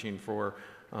Bible teaching for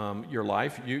your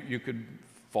life, you could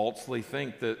falsely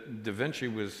think that Da Vinci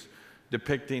was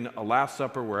depicting a Last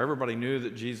Supper where everybody knew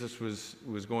that Jesus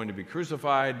was going to be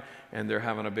crucified, and they're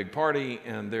having a big party,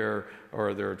 and they're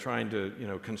trying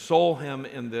to console him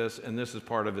in this, and this is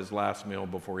part of his last meal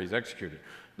before he's executed.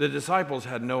 The disciples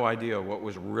had no idea what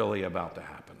was really about to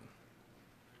happen.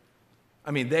 I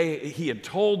mean, he had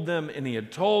told them,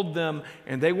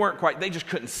 and they weren't quite, they just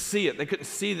couldn't see it. They couldn't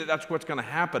see that that's what's going to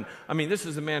happen. I mean, this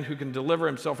is a man who can deliver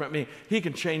himself from me. He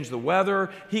can change the weather.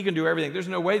 He can do everything. There's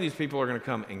no way these people are going to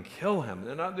come and kill him.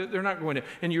 They're not going to.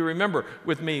 And you remember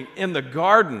with me, in the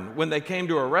garden, when they came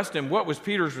to arrest him, what was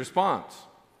Peter's response?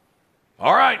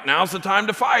 All right, now's the time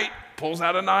to fight. Pulls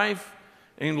out a knife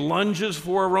and lunges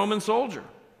for a Roman soldier.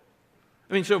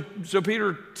 I mean, so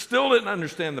Peter still didn't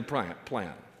understand the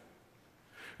plan.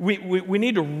 We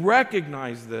need to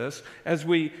recognize this as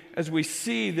we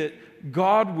see that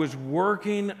God was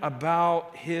working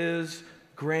about his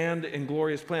grand and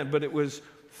glorious plan, but it was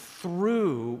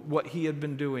through what he had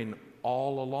been doing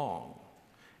all along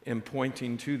and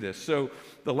pointing to this. So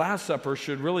the Last Supper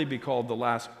should really be called the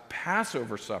Last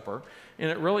Passover Supper, and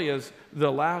it really is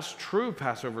the last true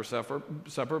Passover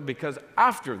supper because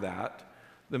after that,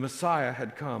 the Messiah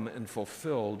had come and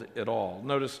fulfilled it all.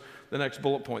 Notice the next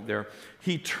bullet point there.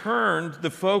 He turned the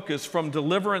focus from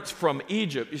deliverance from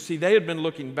Egypt. You see, they had been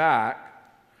looking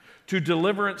back to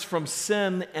deliverance from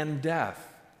sin and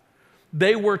death.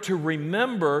 They were to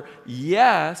remember,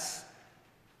 yes,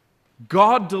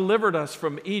 God delivered us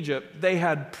from Egypt. They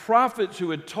had prophets who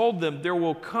had told them there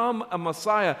will come a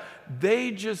Messiah.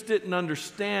 They just didn't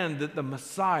understand that the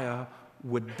Messiah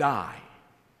would die.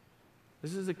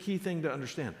 This is a key thing to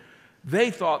understand. They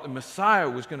thought the Messiah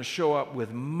was going to show up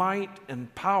with might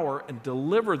and power and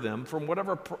deliver them from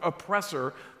whatever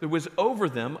oppressor that was over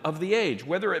them of the age,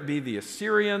 whether it be the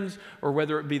Assyrians or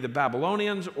whether it be the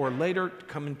Babylonians or later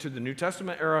coming to the New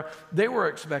Testament era. They were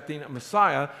expecting a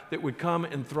Messiah that would come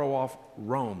and throw off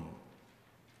Rome.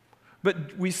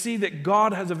 But we see that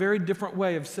God has a very different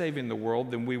way of saving the world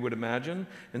than we would imagine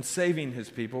and saving his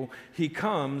people. He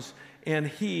comes and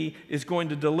he is going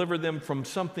to deliver them from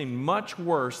something much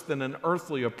worse than an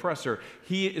earthly oppressor.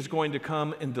 He is going to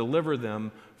come and deliver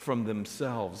them from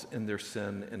themselves in their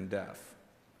sin and death.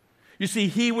 You see,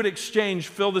 he would exchange,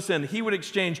 fill this in, he would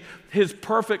exchange his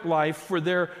perfect life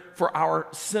for our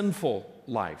sinful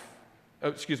life.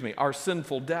 Our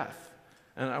sinful death.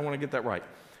 And I want to get that right.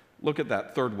 Look at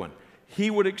that third one. he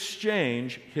would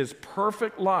exchange his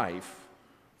perfect life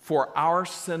for our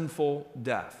sinful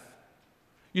death.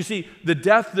 You see, the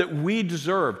death that we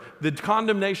deserve, the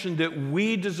condemnation that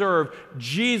we deserve,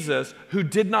 Jesus, who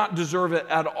did not deserve it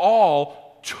at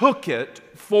all, took it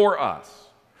for us.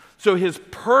 So his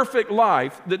perfect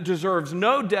life that deserves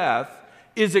no death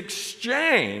is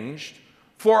exchanged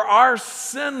for our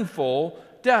sinful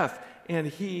death. And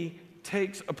he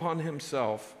takes upon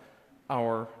himself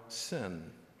our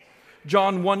sin.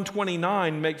 John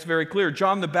 1:29 makes very clear.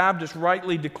 John the Baptist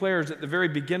rightly declares at the very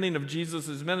beginning of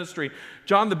Jesus' ministry,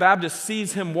 John the Baptist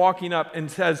sees him walking up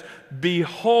and says,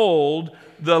 "Behold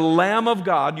the Lamb of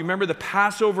God." You remember the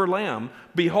Passover lamb?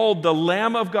 Behold the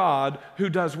Lamb of God who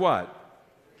does what?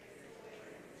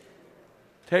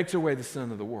 Takes away the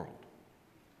sin of the world.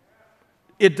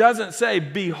 It doesn't say,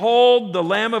 "Behold the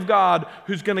Lamb of God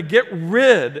who's going to get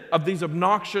rid of these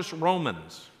obnoxious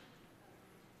Romans."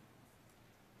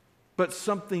 But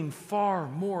something far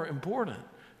more important.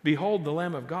 Behold the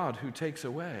Lamb of God who takes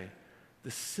away the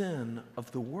sin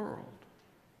of the world.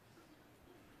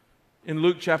 In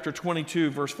Luke chapter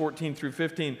 22, verse 14 through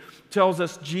 15, tells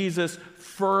us Jesus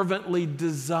fervently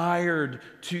desired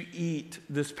to eat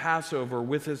this Passover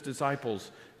with his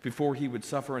disciples before he would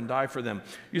suffer and die for them.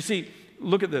 You see,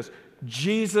 look at this.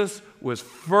 Jesus was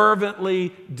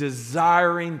fervently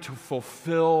desiring to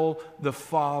fulfill the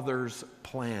Father's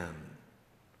plan.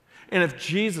 And if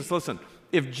Jesus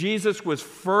was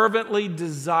fervently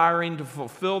desiring to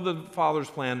fulfill the Father's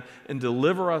plan and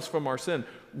deliver us from our sin,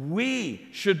 we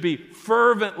should be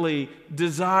fervently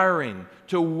desiring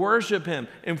to worship him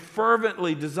and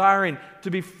fervently desiring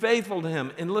to be faithful to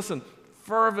him. And listen,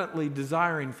 fervently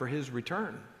desiring for his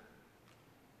return.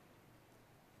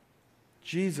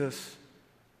 Jesus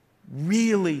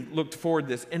really looked forward to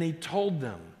this, and he told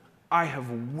them, "I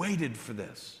have waited for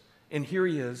this." And here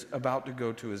he is about to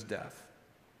go to his death.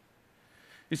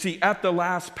 You see, at the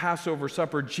last Passover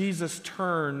supper, Jesus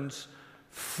turns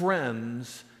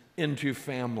friends into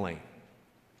family.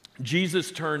 Jesus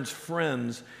turns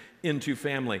friends into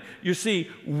family. You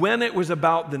see, when it was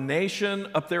about the nation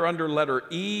up there under letter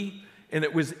E, and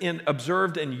it was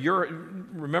observed in your,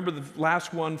 remember the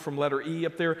last one from letter E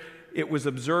up there? It was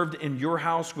observed in your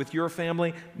house with your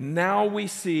family. Now we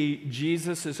see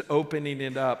Jesus is opening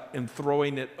it up and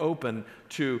throwing it open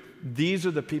to, these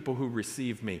are the people who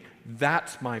receive me.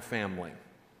 That's my family.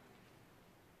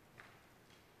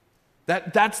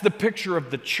 That's the picture of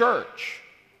the church.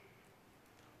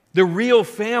 The real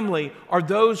family are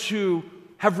those who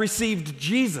have received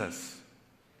Jesus,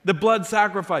 the blood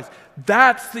sacrifice.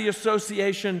 That's the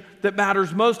association that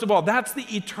matters most of all. That's the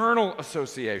eternal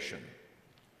association.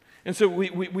 And so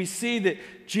we see that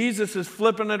Jesus is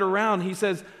flipping it around. He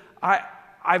says,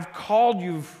 I've called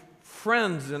you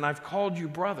friends and I've called you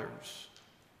brothers.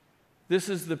 This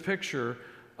is the picture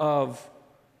of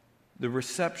the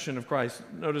reception of Christ.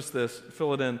 Notice this,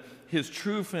 fill it in. His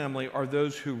true family are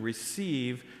those who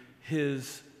receive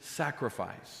his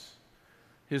sacrifice.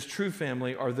 His true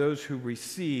family are those who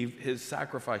receive his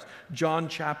sacrifice. John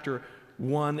chapter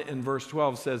 1 and verse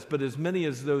 12 says, "But as many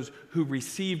as those who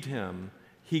received him,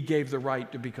 he gave the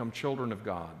right to become children of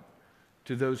God,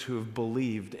 to those who have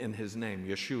believed in his name,"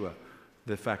 Yeshua,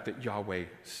 the fact that Yahweh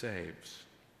saves.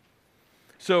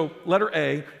 So, letter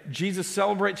A, Jesus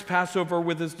celebrates Passover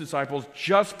with his disciples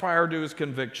just prior to his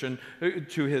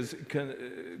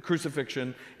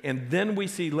crucifixion. And then we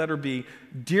see letter B,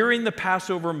 during the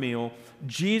Passover meal,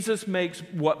 Jesus makes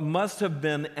what must have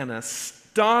been an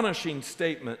astonishing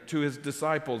statement to his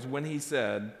disciples when he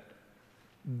said,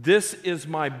 "This is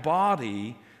my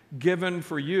body given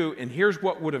for you." And here's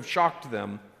what would have shocked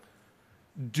them.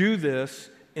 "Do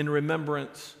this in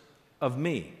remembrance of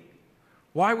me."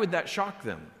 Why would that shock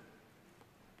them?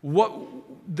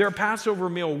 Their Passover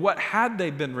meal, what had they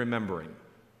been remembering?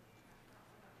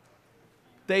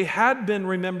 They had been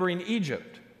remembering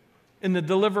Egypt and the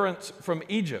deliverance from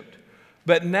Egypt.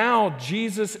 But now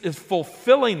Jesus is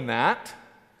fulfilling that,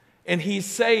 and he's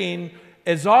saying,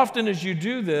 as often as you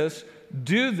do this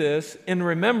in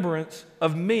remembrance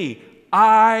of me.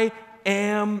 I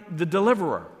am the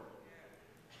deliverer.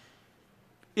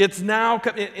 It's now,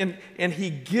 and he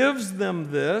gives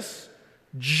them this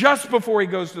just before he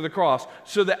goes to the cross,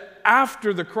 so that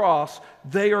after the cross,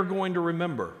 they are going to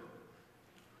remember.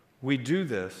 We do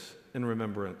this in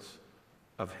remembrance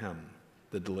of him,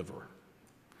 the deliverer.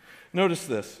 Notice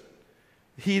this.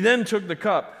 He then took the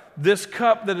cup. This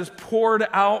cup that is poured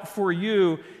out for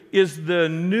you is the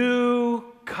new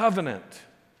covenant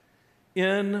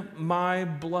in my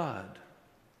blood.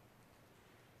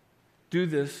 Do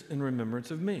this in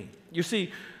remembrance of me. You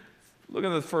see, Look at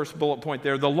the first bullet point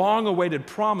there. The long-awaited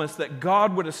promise that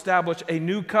God would establish a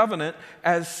new covenant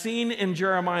as seen in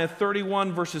Jeremiah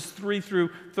 31 verses 31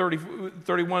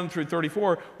 through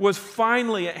 34 was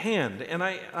finally at hand. And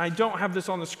I don't have this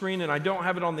on the screen and I don't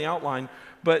have it on the outline,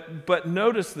 but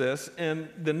notice this, and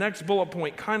the next bullet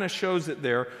point kind of shows it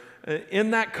there.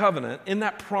 In that covenant, in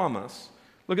that promise,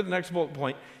 look at the next bullet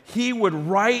point. He would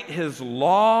write his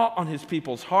law on his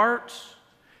people's hearts,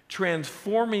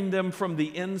 transforming them from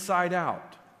the inside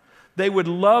out. They would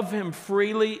love him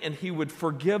freely, and he would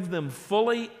forgive them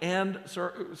fully, and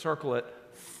circle it,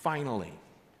 finally.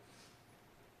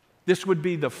 This would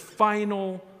be the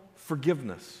final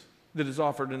forgiveness that is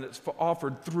offered, and it's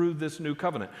offered through this new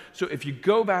covenant. So if you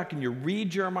go back and you read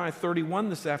Jeremiah 31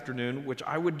 this afternoon, which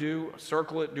I would do,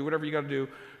 circle it, do whatever you got to do,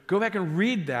 go back and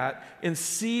read that and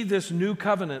see this new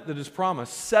covenant that is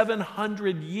promised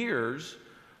 700 years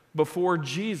before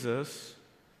Jesus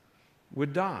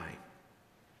would die.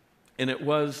 And it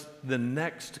was the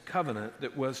next covenant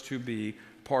that was to be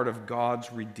part of God's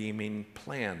redeeming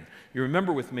plan. You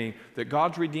remember with me that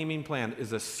God's redeeming plan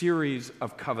is a series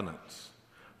of covenants.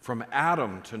 From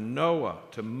Adam to Noah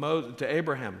to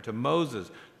Abraham to Moses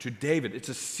to David. It's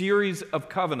a series of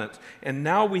covenants. And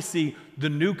now we see the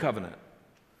new covenant.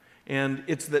 And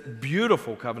it's that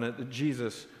beautiful covenant that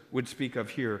Jesus would speak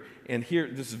of here. And here,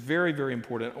 this is very, very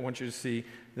important. I want you to see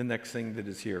the next thing that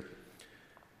is here.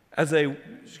 As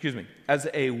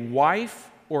a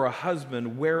wife or a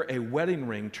husband wear a wedding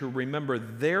ring to remember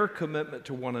their commitment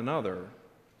to one another,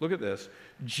 look at this.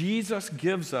 Jesus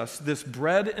gives us this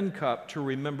bread and cup to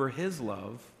remember his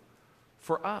love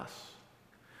for us.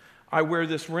 I wear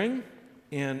this ring,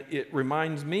 and it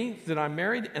reminds me that I'm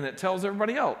married, and it tells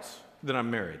everybody else that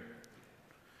I'm married.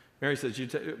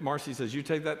 Marcy says, you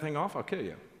take that thing off, I'll kill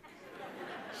you.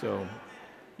 So,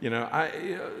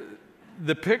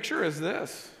 the picture is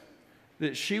this,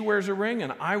 that she wears a ring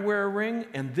and I wear a ring,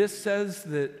 and this says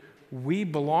that we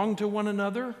belong to one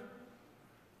another,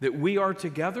 that we are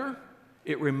together.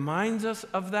 It reminds us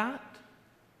of that.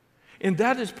 And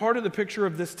that is part of the picture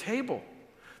of this table.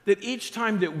 That each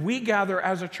time that we gather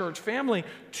as a church family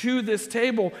to this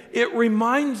table, it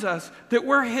reminds us that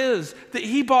we're his, that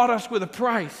he bought us with a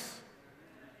price.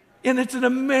 And it's an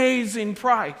amazing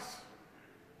price.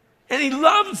 And he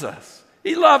loves us.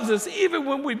 He loves us even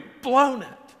when we've blown it.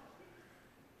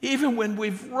 Even when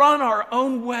we've run our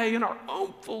own way in our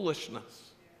own foolishness.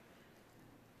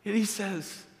 And he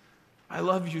says, I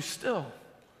love you still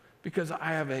because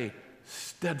I have a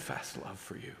steadfast love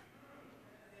for you.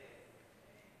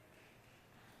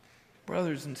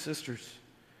 Brothers and sisters,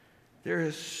 there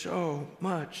is so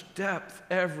much depth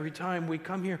every time we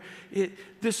come here.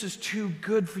 This is too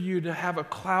good for you to have a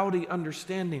cloudy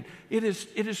understanding. It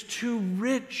is too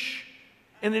rich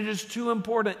and it is too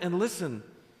important. And listen,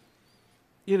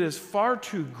 it is far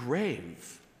too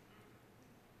grave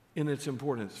in its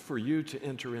importance for you to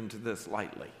enter into this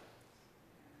lightly.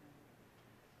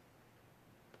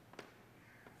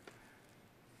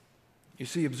 You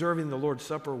see, observing the Lord's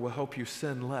Supper will help you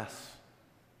sin less.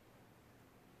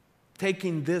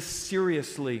 Taking this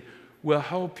seriously will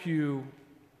help you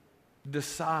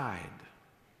decide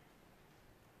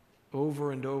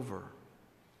over and over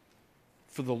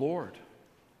for the Lord.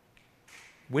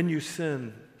 When you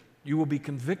sin, you will be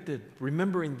convicted,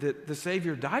 remembering that the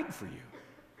Savior died for you.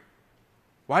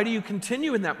 Why do you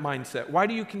continue in that mindset? Why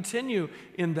do you continue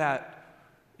in that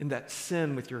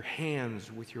sin with your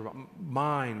hands, with your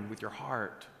mind, with your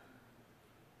heart,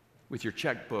 with your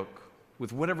checkbook,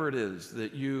 with whatever it is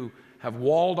that you have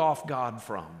walled off God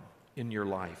from in your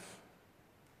life?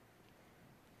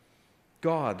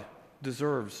 God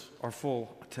deserves our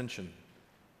full attention.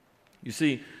 You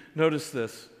see, notice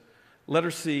this.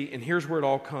 Letter C, and here's where it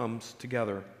all comes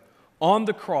together. On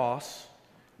the cross,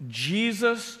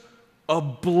 Jesus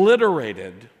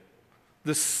obliterated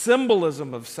the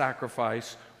symbolism of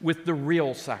sacrifice with the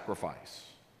real sacrifice.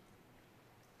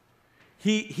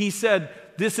 He said,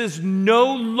 this is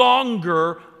no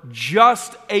longer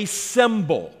just a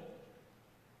symbol.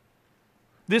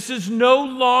 This is no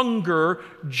longer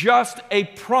just a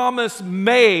promise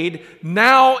made.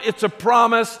 Now it's a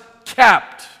promise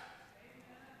kept.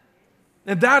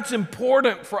 And that's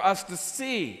important for us to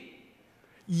see.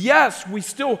 Yes, we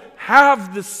still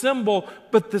have the symbol,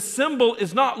 but the symbol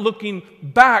is not looking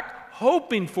back,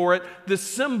 hoping for it. The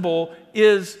symbol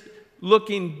is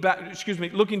looking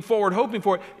forward, hoping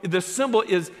for it. The symbol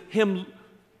is him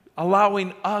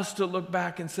allowing us to look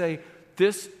back and say,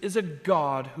 this is a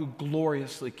God who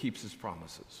gloriously keeps his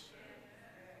promises.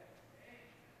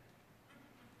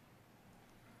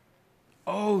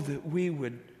 Oh, that we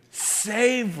would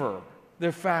savor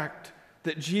the fact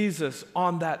that Jesus,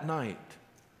 on that night,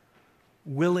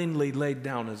 willingly laid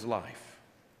down his life.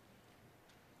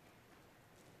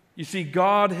 You see,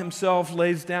 God himself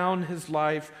lays down his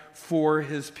life for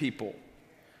his people.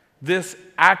 This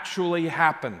actually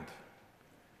happened.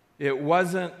 It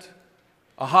wasn't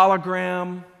a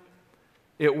hologram.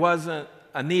 It wasn't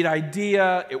a neat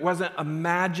idea. It wasn't a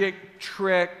magic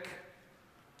trick.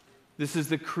 This is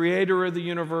the creator of the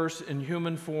universe in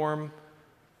human form,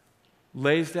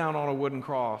 lays down on a wooden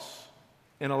cross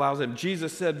and allows him.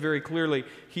 Jesus said very clearly,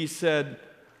 he said,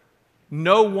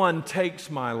 "No one takes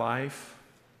my life.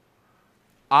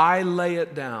 I lay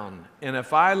it down. And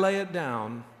if I lay it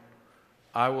down,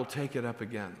 I will take it up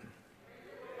again."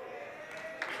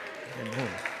 Amen.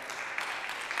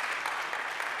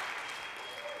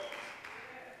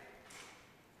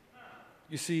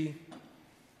 You see,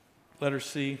 letter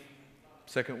C,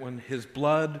 second one, his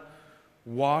blood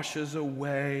washes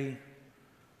away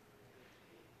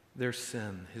their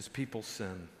sin, his people's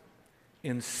sin,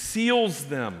 and seals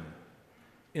them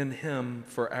in him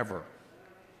forever.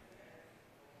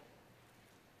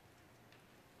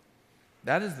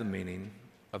 That is the meaning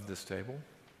of this table.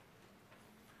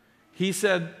 He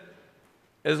said,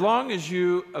 as long as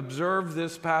you observe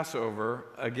this Passover,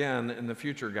 again in the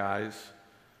future, guys,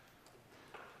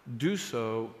 do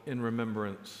so in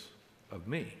remembrance of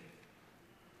me.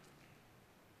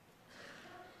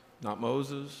 Not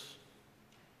Moses,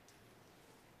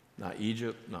 not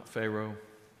Egypt, not Pharaoh,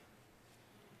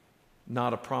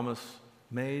 not a promise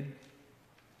made,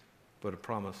 but a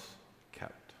promise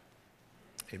kept.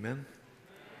 Amen?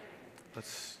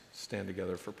 Let's stand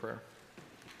together for prayer.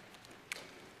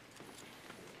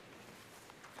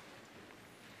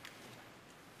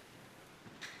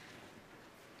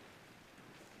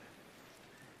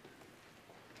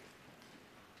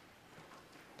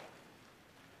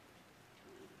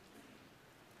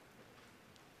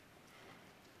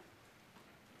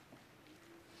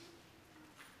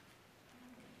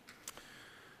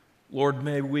 Lord,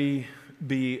 may we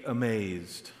be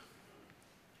amazed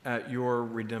at your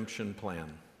redemption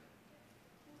plan.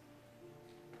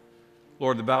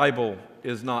 Lord, the Bible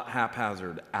is not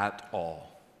haphazard at all.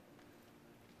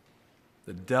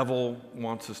 The devil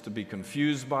wants us to be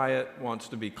confused by it, wants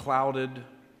to be clouded.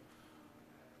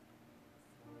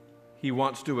 He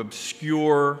wants to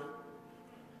obscure,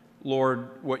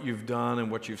 Lord, what you've done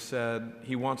and what you've said.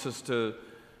 He wants us to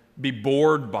be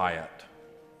bored by it.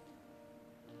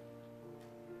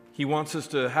 He wants us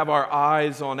to have our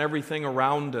eyes on everything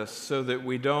around us so that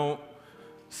we don't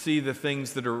see the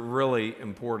things that are really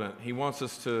important. He wants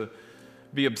us to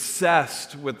be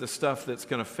obsessed with the stuff that's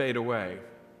going to fade away.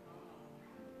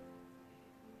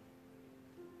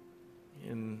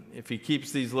 And if he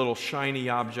keeps these little shiny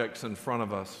objects in front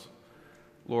of us,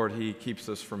 Lord, he keeps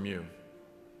us from you.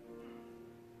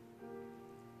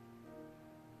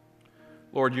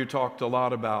 Lord, you talked a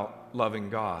lot about loving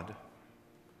God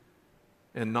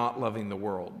and not loving the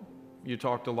world. You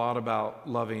talked a lot about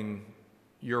loving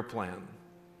your plan.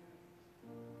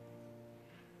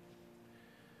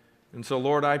 And so,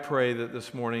 Lord, I pray that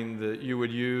this morning that you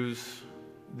would use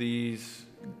these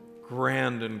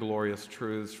grand and glorious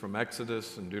truths from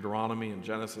Exodus and Deuteronomy and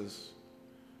Genesis,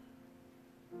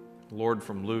 Lord,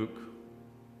 from Luke,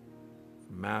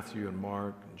 from Matthew and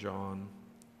Mark and John,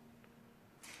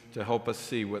 to help us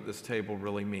see what this table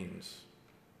really means.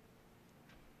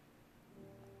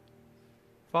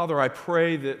 Father, I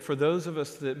pray that for those of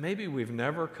us that maybe we've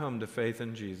never come to faith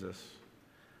in Jesus,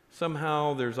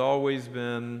 somehow there's always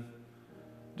been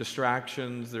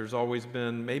distractions, there's always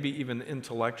been maybe even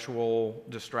intellectual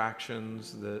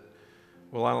distractions that,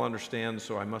 well, I don't understand,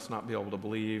 so I must not be able to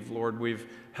believe. Lord,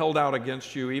 we've held out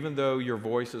against you, even though your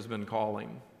voice has been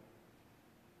calling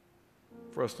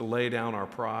for us to lay down our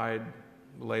pride,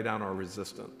 lay down our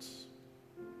resistance.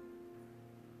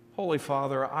 Holy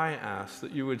Father, I ask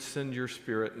that you would send your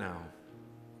Spirit now.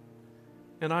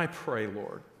 And I pray,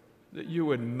 Lord, that you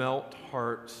would melt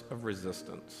hearts of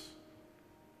resistance.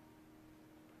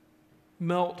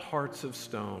 Melt hearts of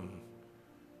stone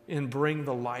and bring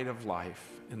the light of life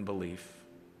and belief.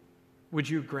 Would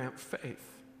you grant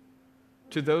faith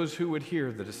to those who would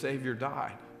hear that a Savior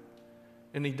died?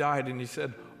 And he died and he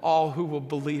said, all who will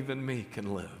believe in me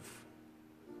can live.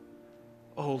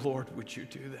 Oh Lord, would you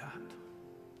do that?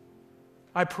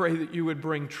 I pray that you would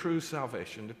bring true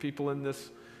salvation to people in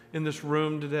this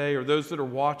room today, or those that are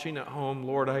watching at home.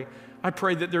 Lord, I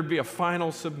pray that there'd be a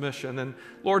final submission, and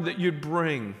Lord, that you'd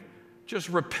bring just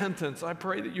repentance. I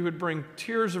pray that you would bring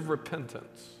tears of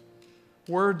repentance,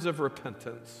 words of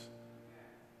repentance,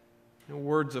 and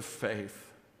words of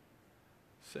faith,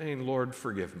 saying, Lord,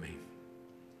 forgive me.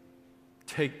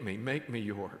 Take me, make me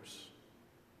yours.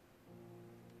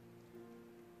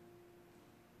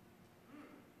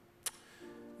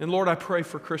 And Lord, I pray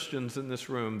for Christians in this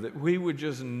room that we would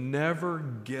just never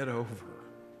get over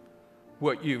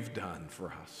what you've done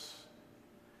for us,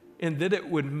 and that it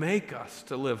would make us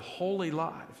to live holy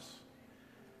lives.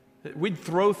 That we'd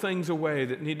throw things away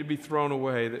that need to be thrown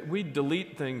away, that we'd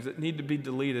delete things that need to be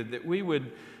deleted, that we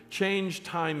would change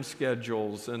time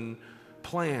schedules and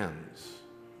plans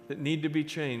that need to be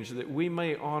changed, that we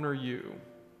may honor you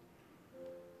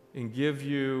and give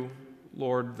you,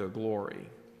 Lord, the glory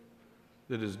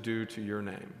that is due to your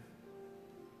name.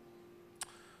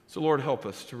 So, Lord, help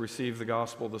us to receive the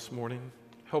gospel this morning.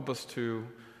 Help us to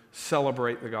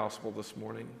celebrate the gospel this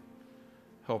morning.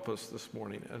 Help us this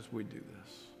morning as we do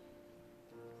this.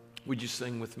 Would you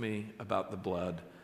sing with me about the blood